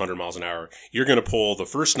close to 100 miles an hour. You're going to pull the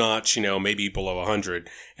first notch, maybe below 100,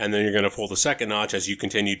 and then you're going to pull the second notch as you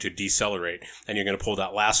continue to decelerate, and you're going to pull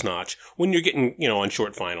that last notch when you're getting, on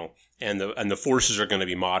short final, and the forces are going to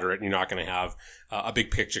be moderate, and you're not going to have a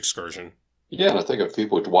big pitch excursion. Yeah, and I think if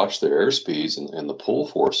people would watch their airspeeds and the pull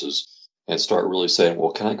forces and start really saying,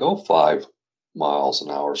 well, can I go 5 miles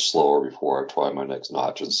an hour slower before I try my next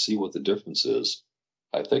notch and see what the difference is?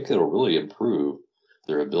 I think it'll really improve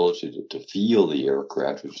their ability to feel the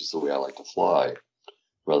aircraft, which is the way I like to fly,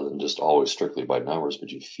 rather than just always strictly by numbers,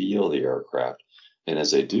 but you feel the aircraft. And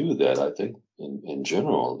as they do that, I think in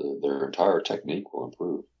general, their entire technique will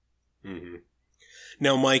improve. Mm-hmm.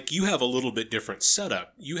 Now, Mike, you have a little bit different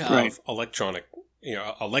setup. You have electric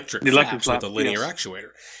flaps with a linear actuator.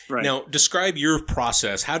 Right. Now, describe your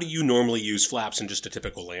process. How do you normally use flaps in just a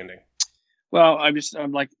typical landing? Well,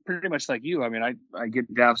 I'm like pretty much like you. I mean, I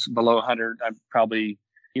get down below 100. I'm probably,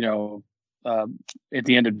 at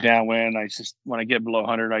the end of downwind, when I get below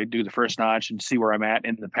 100, I do the first notch and see where I'm at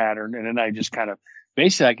in the pattern. And then I just kind of,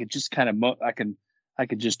 basically I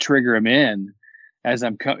could just trigger them in as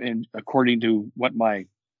I'm coming according to what my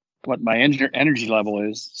energy level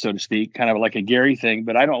is, so to speak, kind of like a Gary thing.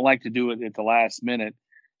 But I don't like to do it at the last minute.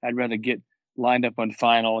 I'd rather get lined up on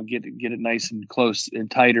final and get it nice and close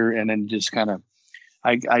and tighter, and then just kind of,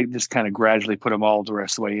 I just kind of gradually put them all the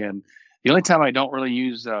rest of the way in. The only time I don't really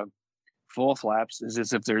use full flaps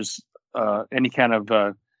is if there's any kind of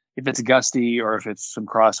if it's gusty or if it's some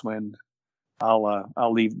crosswind, I'll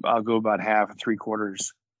go about half and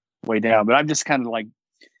 3/4 way down. But I'm just kind of like,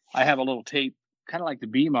 I have a little tape, kind of like the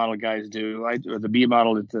B model guys do, or the B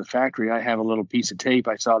model at the factory. I have a little piece of tape.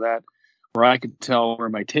 I saw that where I could tell where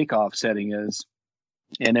my takeoff setting is,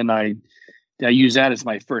 and then I use that as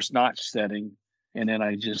my first notch setting, and then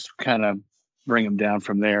I just kind of bring them down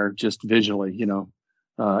from there, just visually,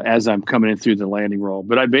 as I'm coming in through the landing roll.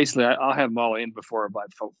 But I'll have them all in before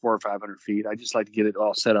about 400 or 500 feet. I just like to get it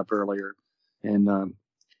all set up earlier, and I'm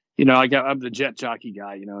the jet jockey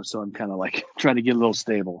guy, so I'm kind of like trying to get a little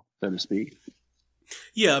stable, so to speak.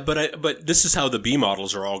 Yeah, but this is how the B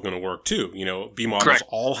models are all going to work too. B models Correct.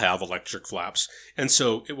 all have electric flaps, and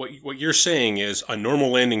so what you're saying is a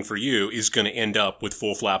normal landing for you is going to end up with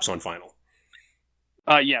full flaps on final.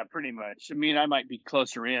 Yeah, pretty much. I mean, I might be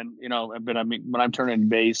closer in, but I mean, when I'm turning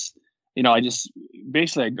base,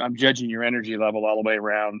 I'm judging your energy level all the way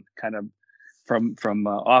around, kind of from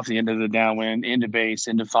off the end of the downwind into base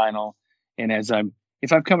into final, and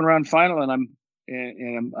if I'm coming around final and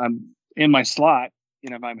I'm in my slot,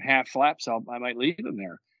 if I'm half flaps, I might leave them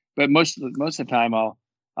there. But most of the time,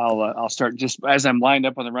 I'll start just as I'm lined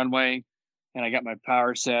up on the runway, and I got my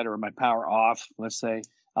power set or my power off. Let's say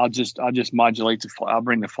I'll just modulate I'll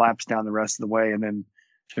bring the flaps down the rest of the way, and then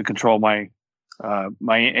to control my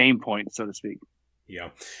aim point, so to speak. Yeah.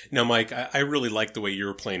 Now, Mike, I really like the way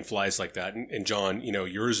you're playing flies like that, and John,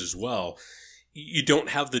 yours as well. You don't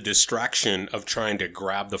have the distraction of trying to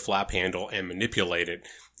grab the flap handle and manipulate it.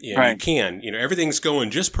 Right. You can, everything's going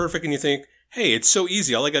just perfect, and you think, hey, it's so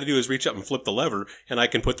easy. All I got to do is reach up and flip the lever, and I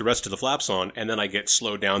can put the rest of the flaps on, and then I get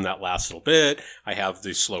slowed down that last little bit. I have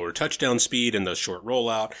the slower touchdown speed and the short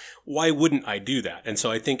rollout. Why wouldn't I do that? And so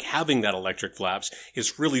I think having that electric flaps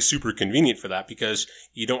is really super convenient for that, because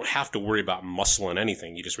you don't have to worry about muscling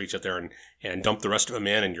anything. You just reach up there and dump the rest of them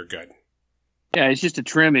in, and you're good. Yeah, it's just a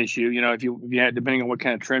trim issue. If you have, depending on what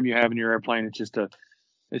kind of trim you have in your airplane, it's just a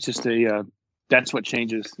that's what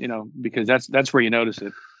changes. Because that's where you notice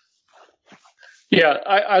it. Yeah,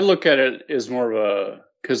 I look at it as more of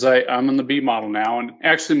because I'm in the B model now, and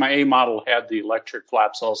actually my A model had the electric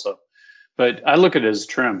flaps also, but I look at it as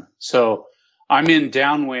trim. So I'm in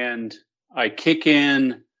downwind. I kick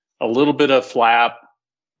in a little bit of flap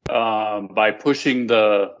by pushing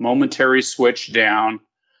the momentary switch down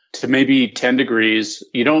to maybe 10 degrees.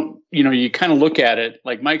 You kind of look at it,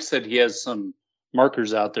 like Mike said, he has some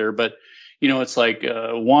markers out there, but it's like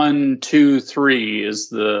 1, 2, 3 is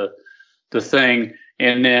the thing.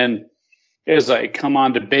 And then as I come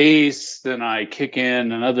onto base, then I kick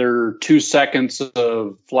in another 2 seconds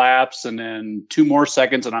of flaps, and then 2 more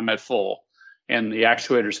seconds and I'm at full, and the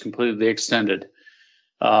actuator is completely extended.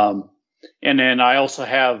 And then I also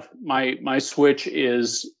have my switch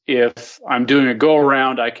is, if I'm doing a go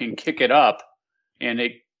around, I can kick it up and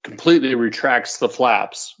it completely retracts the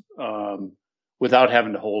flaps without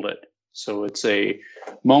having to hold it. So it's a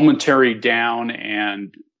momentary down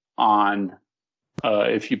and on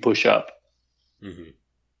if you push up. Mm-hmm.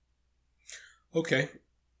 Okay.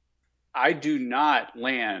 I do not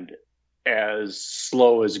land as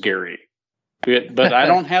slow as Gary, but I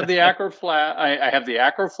don't have the acro flap. I have the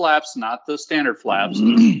acro flaps, not the standard flaps.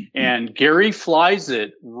 And Gary flies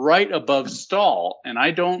it right above stall, and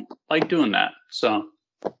I don't like doing that. So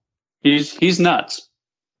he's nuts.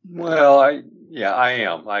 Well, I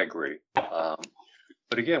am. I agree.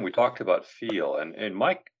 But again, we talked about feel, and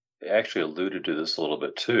Mike actually alluded to this a little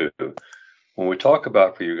bit too. When we talk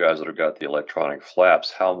about, for you guys that have got the electronic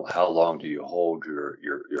flaps, how long do you hold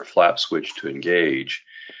your flap switch to engage?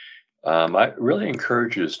 I really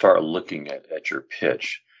encourage you to start looking at your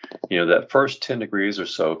pitch. That first 10 degrees or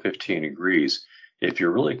so, 15 degrees, if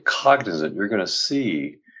you're really cognizant, you're going to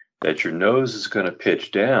see that your nose is going to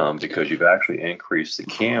pitch down because you've actually increased the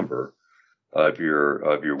camber of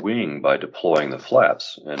your wing by deploying the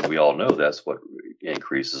flaps. And we all know that's what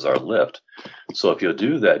increases our lift. So if you'll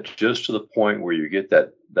do that just to the point where you get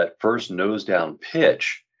that first nose down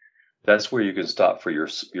pitch, that's where you can stop for your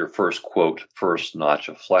first first notch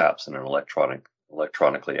of flaps in an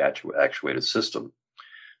electronically actuated system.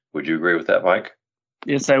 Would you agree with that, Mike?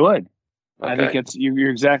 Yes, I would. Okay. I think you're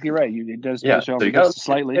exactly right. It does Yeah, push over so you got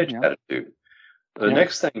slightly. attitude. The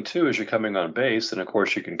next thing too is you're coming on base, and of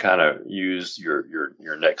course you can kind of use your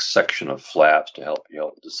next section of flaps to help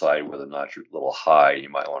decide whether or not you're a little high. You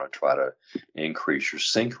might want to try to increase your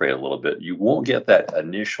sink rate a little bit. You won't get that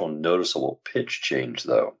initial noticeable pitch change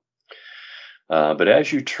though. But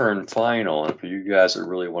as you turn final, and for you guys that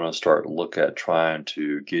really want to start look at trying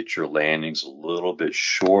to get your landings a little bit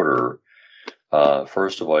shorter,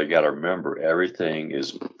 first of all, you got to remember everything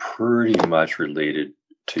is pretty much related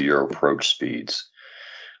to your approach speeds.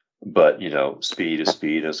 But, speed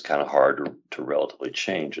is kind of hard to relatively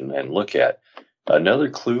change and look at. Another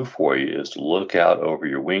clue for you is to look out over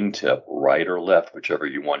your wingtip, right or left, whichever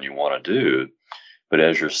one you want to do. But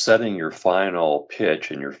as you're setting your final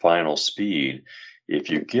pitch and your final speed, if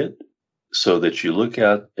you get so that you look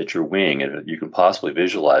out at your wing, and you can possibly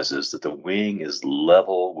visualize this, that the wing is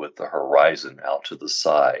level with the horizon out to the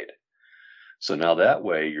side. So now that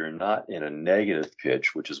way you're not in a negative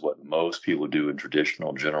pitch, which is what most people do in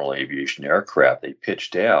traditional general aviation aircraft. They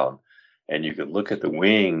pitch down, and you can look at the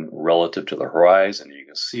wing relative to the horizon. You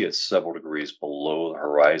can see it's several degrees below the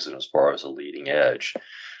horizon as far as the leading edge,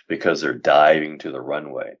 because they're diving to the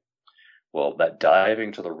runway. Well, that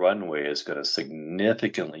diving to the runway is going to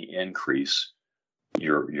significantly increase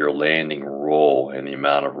your landing roll and the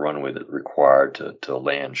amount of runway that's required to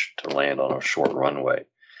land on a short runway.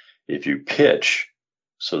 If you pitch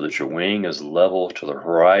so that your wing is level to the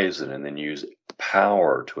horizon and then use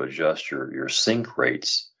power to adjust your sink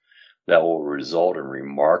rates, that will result in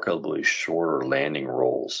remarkably shorter landing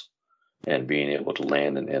rolls and being able to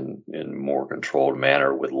land in a more controlled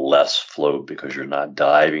manner with less float, because you're not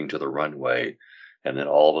diving to the runway and then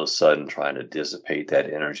all of a sudden trying to dissipate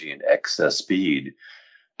that energy in excess speed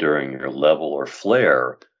during your level or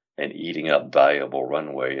flare and eating up valuable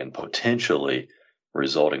runway and potentially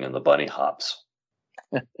resulting in the bunny hops.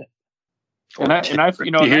 You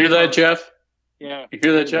hear that, Jeff? Yeah. You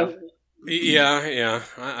hear that, Jeff? Yeah.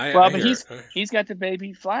 But he's got the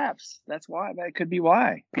baby flaps. That's why. That could be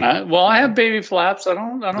why. I have baby flaps. I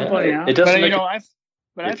don't blame you. It doesn't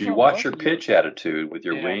But if you watch your pitch attitude with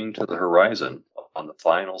your wing to the horizon on the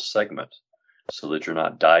final segment, so that you're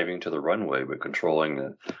not diving to the runway but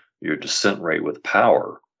controlling your descent rate with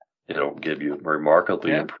power, it'll give you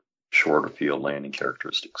remarkably shorter field landing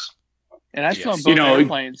characteristics. And I've flown both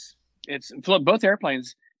airplanes. Both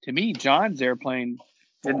airplanes. To me, John's airplane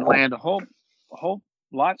didn't land a whole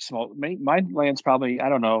lot small. Mine lands probably, I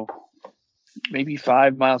don't know, maybe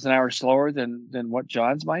 5 miles an hour slower than what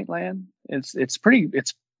John's might land. It's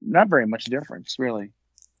not very much difference, really.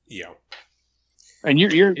 Yeah. And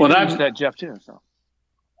you're used that, Jeff, too. So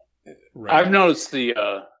right. I've noticed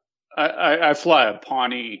I fly a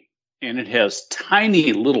Pawnee, and it has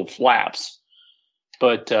tiny little flaps,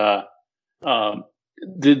 but the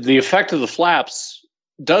effect of the flaps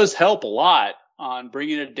does help a lot on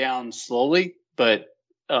bringing it down slowly, but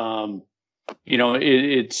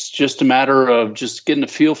it's just a matter of just getting a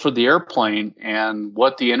feel for the airplane and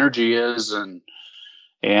what the energy is and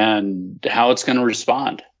how it's going to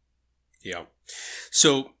respond. Yeah.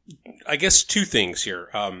 So I guess two things here.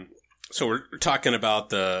 So we're talking about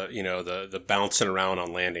the bouncing around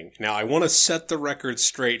on landing. Now I want to set the record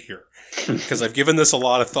straight here, because I've given this a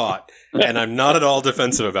lot of thought and I'm not at all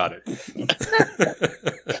defensive about it.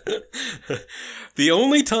 The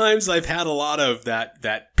only times I've had a lot of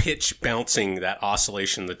that pitch bouncing, that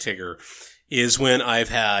oscillation, the Tigger, is when I've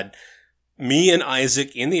had me and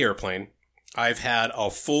Isaac in the airplane. I've had a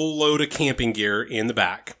full load of camping gear in the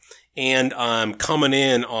back, and I'm coming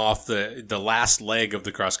in off the last leg of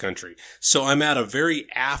the cross country. So I'm at a very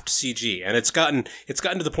aft CG, and it's gotten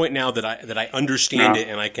to the point now that I understand it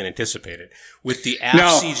and I can anticipate it. With the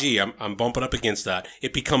aft CG, I'm bumping up against that.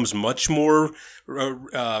 It becomes much more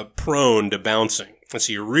prone to bouncing. And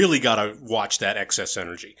so you really got to watch that excess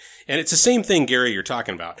energy. And it's the same thing, Gary, you're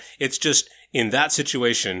talking about. It's just in that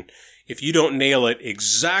situation, if you don't nail it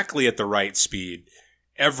exactly at the right speed,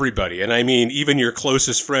 everybody, and I mean even your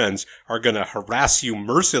closest friends, are going to harass you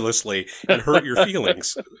mercilessly and hurt your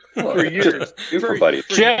feelings. For years.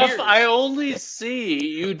 Jeff, I only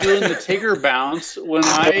see you doing the Tigger bounce when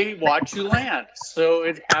I watch you land, so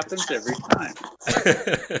it happens every time.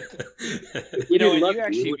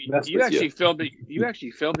 You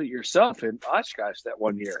actually filmed it yourself in Oshkosh that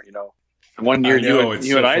one year. One year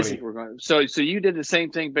you and Isaac were going. So you did the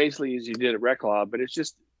same thing basically as you did at Rec Law, but it's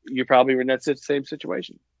just you probably were in that same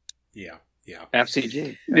situation. Yeah.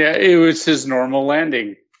 FCG. Yeah, it was his normal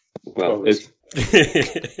landing. Well,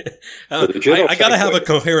 I got to have a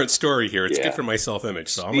coherent story here. It's good for my self-image,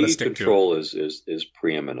 so I'm going to stick to it. Control is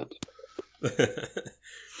preeminent.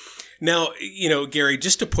 Now, Gary,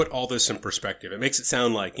 just to put all this in perspective, it makes it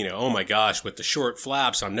sound like, oh my gosh, with the short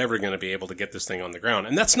flaps, I'm never going to be able to get this thing on the ground.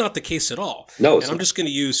 And that's not the case at all. No. And I'm just going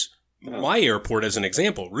to use my airport as an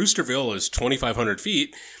example. Roosterville is 2,500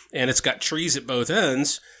 feet, and it's got trees at both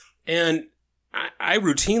ends. And I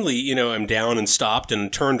routinely, am down and stopped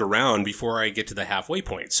and turned around before I get to the halfway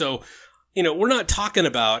point. So, we're not talking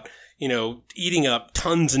about, eating up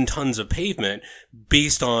tons and tons of pavement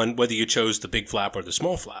based on whether you chose the big flap or the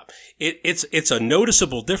small flap. It's a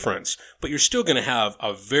noticeable difference, but you're still going to have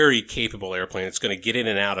a very capable airplane that's going to get in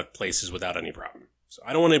and out of places without any problem. So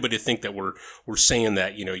I don't want anybody to think that we're saying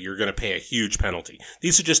that, you're going to pay a huge penalty.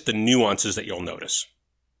 These are just the nuances that you'll notice.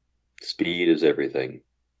 Speed is everything.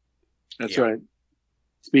 That's right.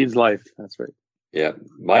 Speed's life. That's right. Yeah.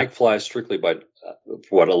 Mike flies strictly by,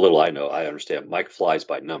 for what a little I know, I understand. Mike flies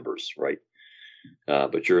by numbers, right?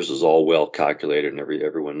 But yours is all well calculated, and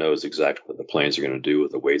everyone knows exactly what the planes are going to do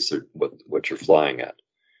with the weights, what you're flying at.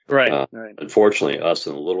 Right. Right. Unfortunately, us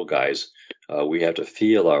and the little guys, we have to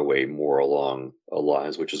feel our way more along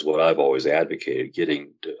lines, which is what I've always advocated,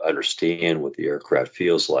 getting to understand what the aircraft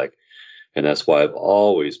feels like. And that's why I've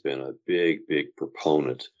always been a big, big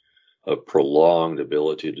proponent of prolonged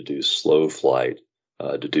ability to do slow flight,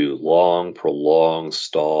 to do long, prolonged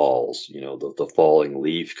stalls, the falling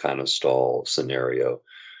leaf kind of stall scenario,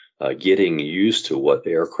 getting used to what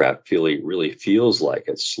the aircraft really feels like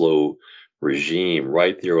at slow regime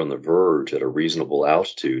right there on the verge at a reasonable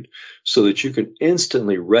altitude, so that you can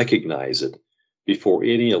instantly recognize it before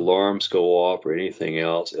any alarms go off or anything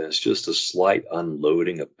else. And it's just a slight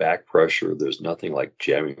unloading of back pressure. There's nothing like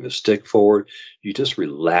jamming the stick forward. You just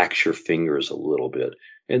relax your fingers a little bit,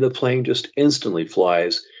 and the plane just instantly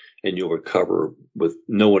flies, and you'll recover with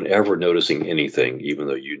no one ever noticing anything, even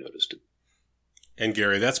though you noticed it. And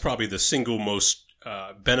Gary, that's probably the single most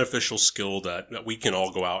beneficial skill that we can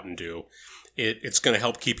all go out and do. It's going to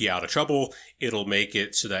help keep you out of trouble. It'll make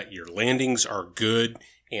it so that your landings are good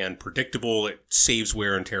and predictable. It saves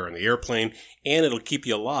wear and tear on the airplane, and it'll keep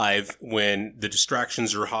you alive when the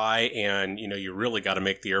distractions are high and you really got to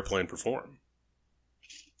make the airplane perform.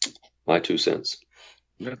 My 2 cents.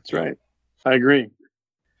 That's right. I agree.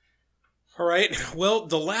 All right. Well,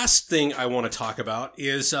 the last thing I want to talk about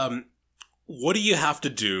is what do you have to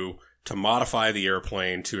do to modify the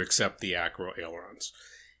airplane to accept the Acro ailerons?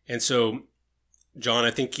 And so, John,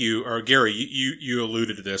 I think Gary, you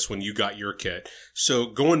alluded to this when you got your kit. So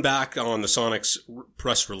going back on the Sonex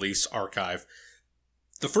press release archive,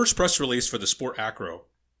 the first press release for the Sport Acro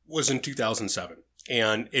was in 2007.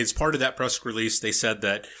 And as part of that press release, they said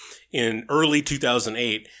that in early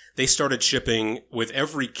 2008, they started shipping with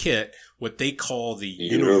every kit what they call the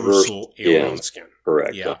universal aileron skin.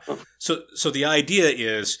 Correct. Yeah. So the idea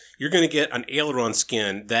is you're going to get an aileron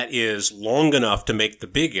skin that is long enough to make the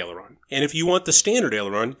big aileron. And if you want the standard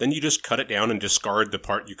aileron, then you just cut it down and discard the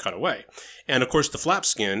part you cut away. And of course, the flap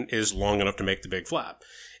skin is long enough to make the big flap.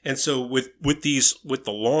 And so with the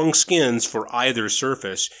long skins for either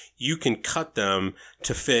surface, you can cut them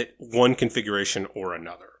to fit one configuration or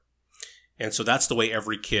another. And so that's the way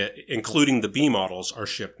every kit, including the B models, are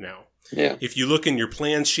shipped now. Yeah. If you look in your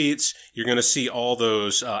plan sheets, you're going to see all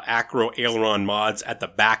those Acro aileron mods at the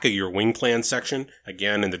back of your wing plan section.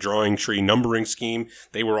 Again, in the drawing tree numbering scheme,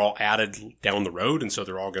 they were all added down the road, and so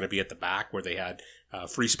they're all going to be at the back where they had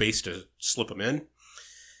free space to slip them in.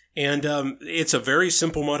 And it's a very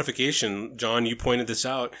simple modification. John, you pointed this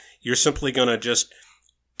out. You're simply going to just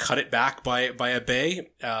cut it back by a bay,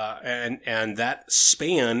 and that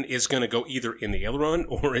span is going to go either in the aileron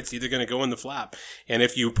or it's either going to go in the flap. And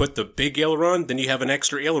if you put the big aileron, then you have an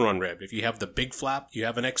extra aileron rib. If you have the big flap, you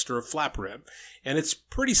have an extra flap rib. And it's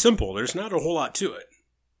pretty simple. There's not a whole lot to it.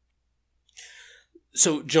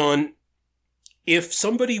 So, John, if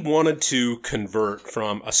somebody wanted to convert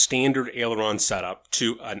from a standard aileron setup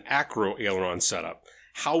to an Acro aileron setup,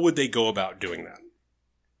 how would they go about doing that?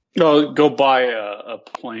 No, go buy a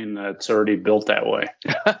plane that's already built that way.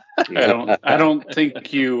 I don't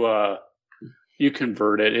think you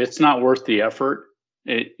convert it. It's not worth the effort.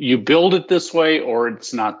 You build it this way or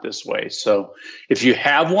it's not this way. So if you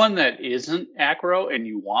have one that isn't Acro and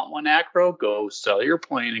you want one Acro, go sell your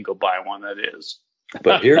plane and go buy one that is.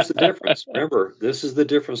 But here's the difference. Remember, this is the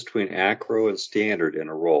difference between Acro and standard in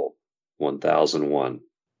a roll. 1001.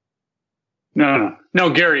 No,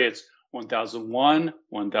 Gary, it's 1001,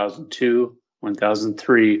 1002,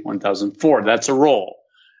 1003, 1004. That's a roll.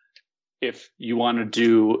 If you want to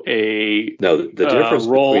do the difference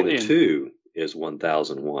between the two is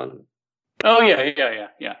 1001. Oh yeah.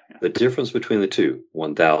 The difference between the two,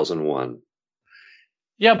 1001.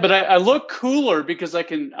 Yeah, but I look cooler because I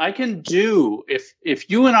can do if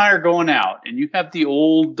you and I are going out and you have the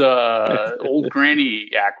old granny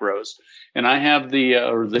Acros and I have the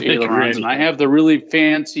ailerons and I have the really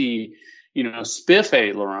fancy spiff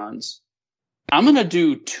ailerons. I'm gonna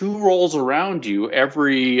do 2 rolls around you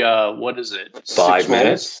every 5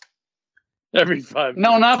 minutes? Every 5 minutes.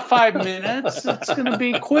 No, not 5 minutes. It's gonna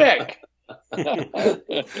be quick. Yeah.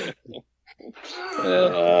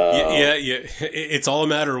 It's all a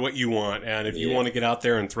matter of what you want, and if you want to get out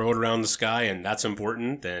there and throw it around the sky, and that's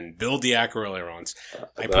important, then build the Acro ailerons.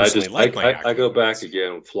 I personally like my Acro. I go back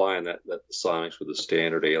again flying that Sonics with the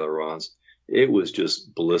standard ailerons. it was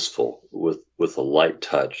just blissful with a light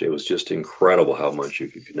touch. It was just incredible how much you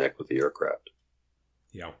could connect with the aircraft.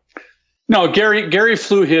 Yeah. No, Gary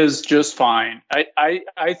flew his just fine.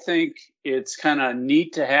 I think it's kind of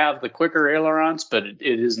neat to have the quicker ailerons, but it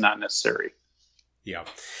is not necessary. Yeah.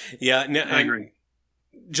 Yeah. I agree.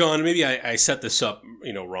 John, maybe I set this up,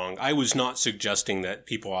 wrong. I was not suggesting that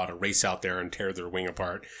people ought to race out there and tear their wing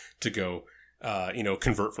apart to go,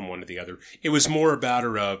 convert from one to the other. It was more about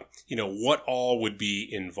what all would be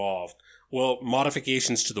involved. Well,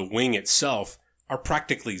 modifications to the wing itself are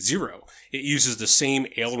practically zero. It uses the same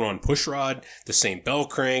aileron pushrod, the same bell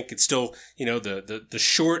crank. It's still, the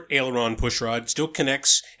short aileron pushrod still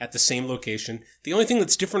connects at the same location. The only thing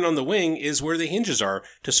that's different on the wing is where the hinges are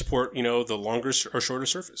to support, the longer or shorter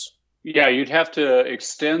surface. Yeah, you'd have to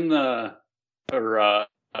extend I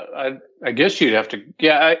guess you'd have to.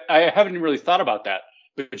 Yeah, I haven't really thought about that,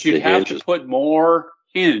 but you'd have to put more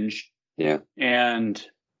hinge. Yeah. And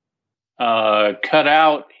cut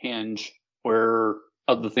out hinge where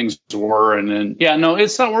other things were, and then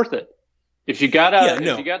it's not worth it. If you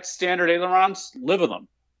got standard ailerons, live with them.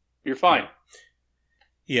 You're fine.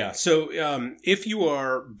 Yeah. So if you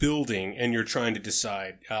are building and you're trying to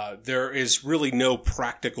decide, there is really no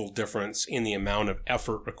practical difference in the amount of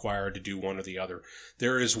effort required to do one or the other.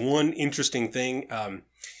 There is one interesting thing.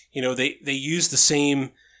 They use the same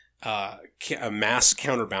mass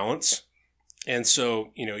counterbalance. And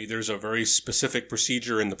so, there's a very specific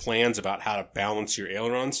procedure in the plans about how to balance your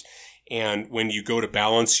ailerons. And when you go to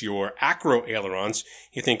balance your acro ailerons,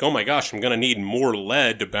 you think, oh my gosh, I'm going to need more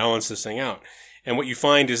lead to balance this thing out. And what you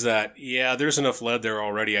find is that, there's enough lead there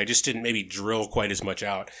already. I just didn't maybe drill quite as much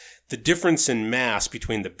out. The difference in mass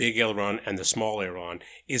between the big aileron and the small aileron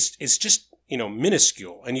is just,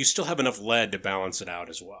 minuscule. And you still have enough lead to balance it out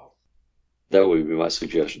as well. That would be my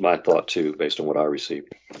suggestion, my thought too, based on what I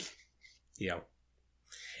received. Yeah.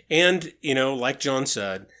 And, like John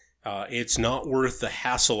said, it's not worth the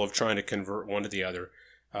hassle of trying to convert one to the other.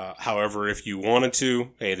 However, if you wanted to,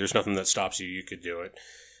 hey, there's nothing that stops you. You could do it.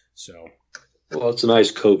 So. Well, it's a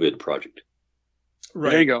nice COVID project. Right.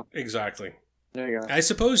 There you go. Exactly. There you go. I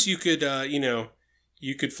suppose you could,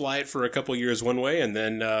 you could fly it for a couple years one way and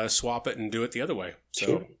then swap it and do it the other way. So.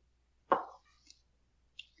 Sure.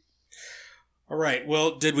 All right.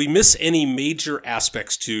 Well, did we miss any major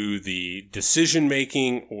aspects to the decision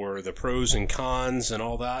making or the pros and cons and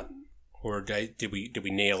all that, or did we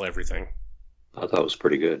nail everything? I thought it was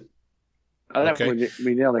pretty good. I thought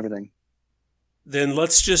we nailed everything. Then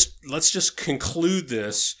let's just conclude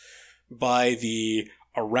this by the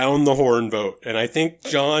around the horn vote. And I think,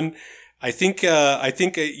 John,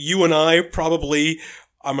 you and I probably,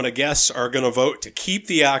 I'm going to guess, are going to vote to keep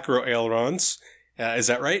the acro ailerons. Is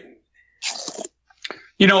that right?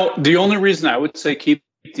 The only reason I would say keep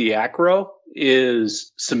the acro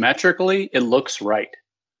is symmetrically, it looks right.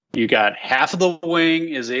 You got half of the wing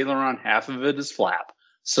is aileron, half of it is flap.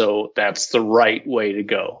 So that's the right way to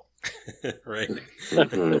go. Right.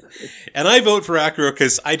 And I vote for acro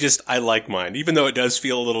because I like mine, even though it does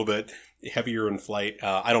feel a little bit heavier in flight.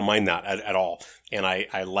 I don't mind that at all. And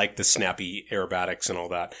I like the snappy aerobatics and all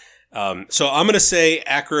that. So I'm going to say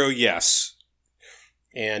acro, yes.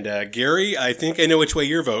 And Gary, I think I know which way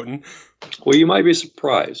you're voting. Well, you might be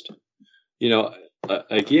surprised.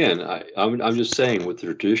 Again, I'm just saying with the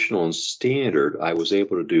traditional and standard, I was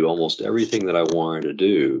able to do almost everything that I wanted to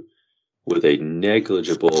do with a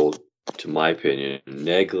negligible, to my opinion,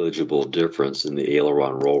 negligible difference in the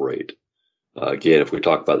aileron roll rate. Again, if we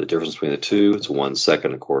talk about the difference between the two, it's 1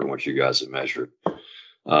 second according to what you guys have measured.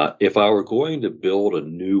 If I were going to build a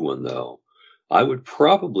new one, though, I would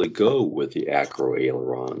probably go with the acro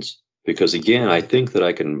ailerons because, again, I think that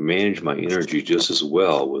I can manage my energy just as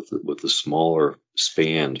well with the smaller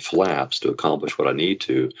spanned flaps to accomplish what I need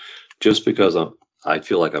to, just because I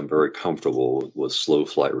feel like I'm very comfortable with slow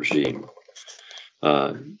flight regime.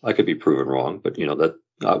 I could be proven wrong, but that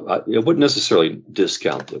it wouldn't necessarily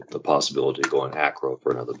discount the possibility of going acro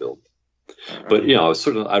for another build. But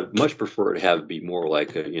I'd much prefer to have it be more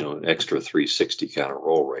like an extra 360 kind of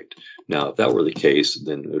roll rate. Now, if that were the case,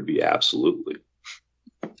 then it would be absolutely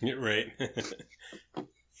right.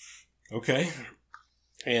 Okay.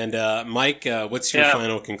 And Mike, what's your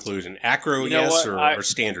final conclusion? Acro, yes, or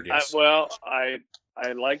standard, yes?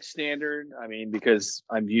 I like standard. I mean, because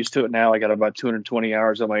I'm used to it now. I got about 220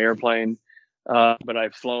 hours on my airplane, but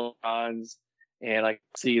I've flown cons. And I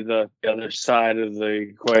see the other side of the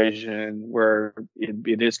equation where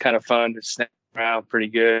it is kind of fun to snap around pretty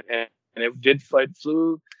good. And it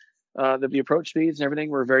flew. The approach speeds and everything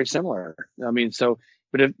were very similar. I mean,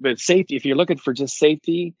 but safety, if you're looking for just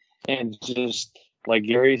safety and just like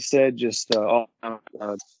Gary said, just the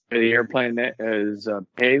airplane is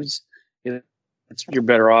paves. You're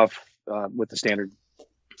better off with the standard.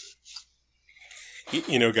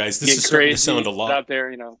 You know, guys, this is starting to sound a lot out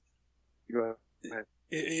there. You know, go ahead.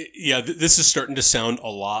 This is starting to sound a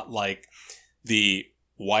lot like the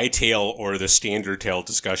Y-tail or the standard tail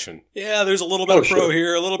discussion. Yeah, there's a little bit of pro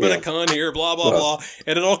here, a little bit of con here, blah, blah, blah.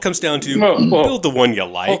 And it all comes down to build the one you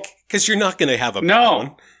like, because you're not going to have a bad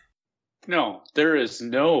one. No, there is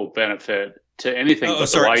no benefit to anything but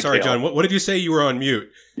sorry, the Y-tail. Sorry, John. What did you say? You were on mute.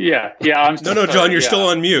 Yeah. No, John, you're still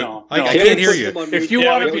on mute. I can't hear you. If you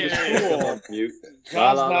want to be cool,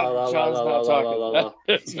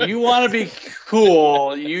 you want to be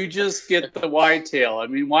cool, you just get the Y-tail. I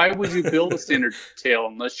mean, why would you build a standard tail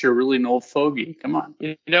unless you're really an old fogey? Come on.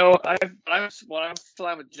 You know, when I was flying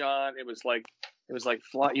with John, it was like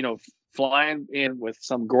flying in with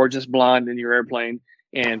some gorgeous blonde in your airplane,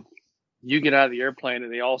 and you get out of the airplane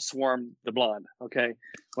and they all swarm the blonde. Okay.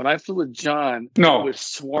 When I flew with John, they would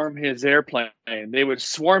swarm his airplane. They would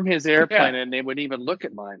swarm his airplane and they wouldn't even look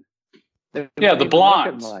at mine. The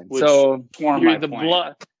blondes. So swarm my plane. The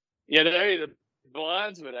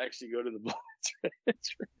blondes would actually go to the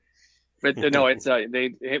blondes. But no,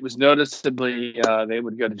 it was noticeably they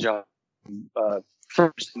would go to John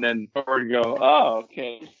first, and then Ford would go, oh,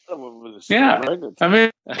 okay. Yeah. I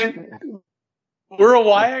mean, we're a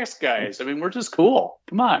YX guys. I mean, we're just cool.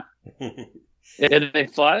 Come on. And they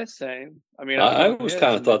fly the same. I mean, I always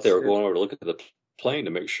kind of thought they were going over to look at the plane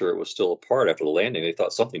to make sure it was still apart after the landing. They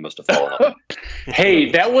thought something must have fallen off.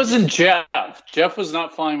 Hey, that wasn't Jeff. Jeff was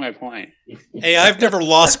not flying my plane. Hey, I've never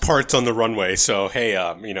lost parts on the runway, so hey,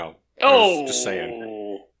 just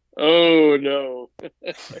saying. Oh no.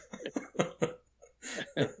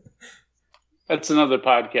 That's another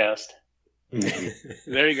podcast.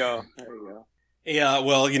 There you go. Yeah,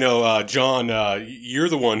 well, John, you're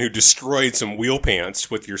the one who destroyed some wheel pants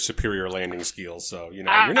with your superior landing skills, so, you're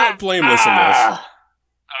not blameless in this.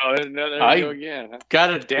 Oh, there you go again.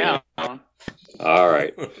 Got it down. All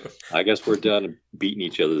right. I guess we're done beating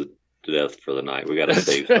each other to death for the night. We got to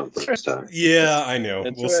save some for this time. Yeah, I know.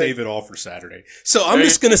 We'll save it all for Saturday. So I'm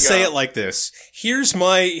just going to say it like this. Here's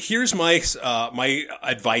my my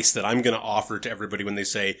advice that I'm going to offer to everybody when they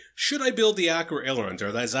say, should I build the Acura ailerons, or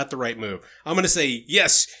is that the right move? I'm going to say,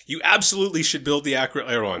 yes, you absolutely should build the Acura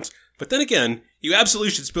ailerons. But then again, you absolutely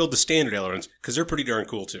should build the standard ailerons because they're pretty darn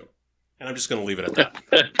cool too. And I'm just going to leave it at that.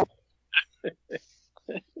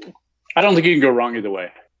 I don't think you can go wrong either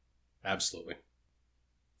way. Absolutely.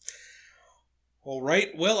 All right.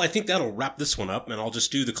 Well, I think that'll wrap this one up, and I'll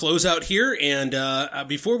just do the closeout here. And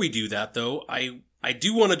before we do that, though, I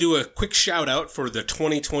do want to do a quick shout out for the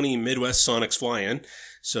 2020 Midwest Sonics Fly-In.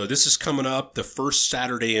 So this is coming up the first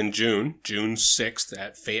Saturday in June 6th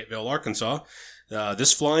at Fayetteville, Arkansas.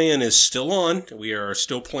 This fly-in is still on. We are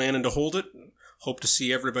still planning to hold it. Hope to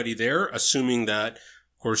see everybody there, assuming that,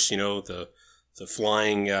 of course, the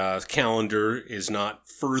flying calendar is not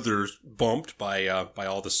further bumped by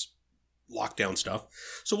all this lockdown stuff.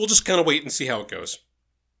 So we'll just kind of wait and see how it goes.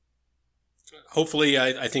 Hopefully,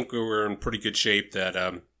 I think we're in pretty good shape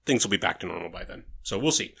that things will be back to normal by then. So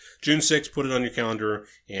we'll see. June 6th, put it on your calendar,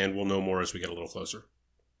 and we'll know more as we get a little closer.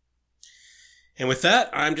 And with that,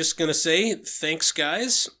 I'm just going to say thanks,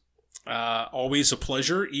 guys. Always a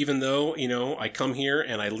pleasure, even though, I come here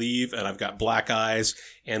and I leave and I've got black eyes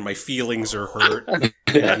and my feelings are hurt. And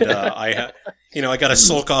I got to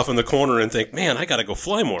sulk off in the corner and think, man, I got to go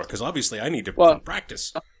fly more because obviously I need to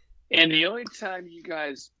practice. And the only time you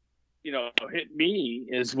guys, hit me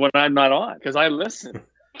is when I'm not on because I listen.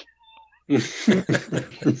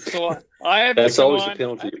 So I have That's to always on, the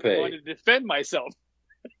penalty you I pay. want to defend myself.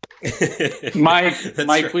 Mike,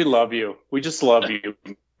 right. We love you. We just love you,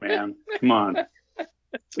 man. Come on.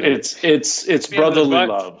 It's brotherly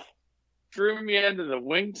love. Threw me into the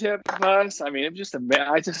wingtip bus. I mean, I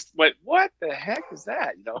just went, what the heck is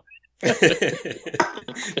that?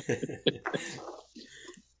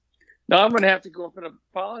 Now I'm going to have to go up and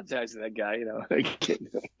apologize to that guy,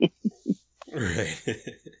 Right.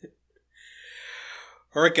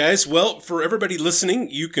 All right, guys. Well, for everybody listening,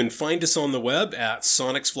 you can find us on the web at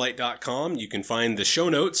sonicsflight.com. You can find the show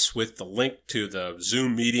notes with the link to the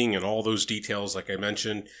Zoom meeting and all those details, like I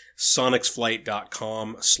mentioned,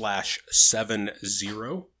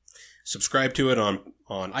 sonicsflight.com/70. Subscribe to it on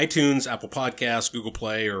iTunes, Apple Podcasts, Google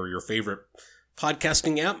Play, or your favorite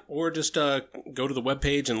podcasting app, or just go to the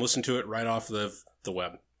webpage and listen to it right off the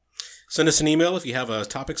web. Send us an email if you have a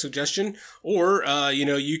topic suggestion, or,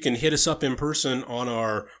 you can hit us up in person on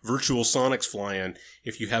our virtual Sonics fly-in.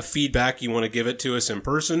 If you have feedback you want to give it to us in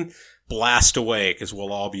person, blast away, because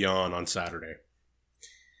we'll all be on Saturday.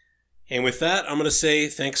 And with that, I'm going to say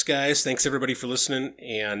thanks, guys. Thanks, everybody, for listening,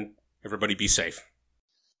 and everybody be safe.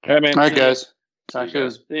 All right, man. All right, guys. Talk to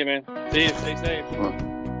you. See you, man. See you. Stay safe.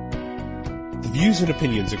 The views and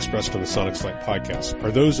opinions expressed on the Sonic Flight podcast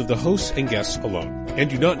are those of the hosts and guests alone, and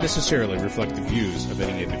do not necessarily reflect the views of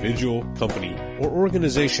any individual, company, or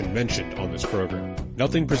organization mentioned on this program.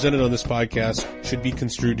 Nothing presented on this podcast should be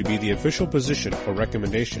construed to be the official position or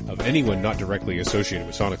recommendation of anyone not directly associated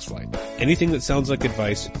with Sonic's Flight. Anything that sounds like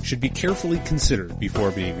advice should be carefully considered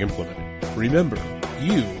before being implemented. Remember,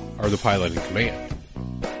 you are the pilot in command.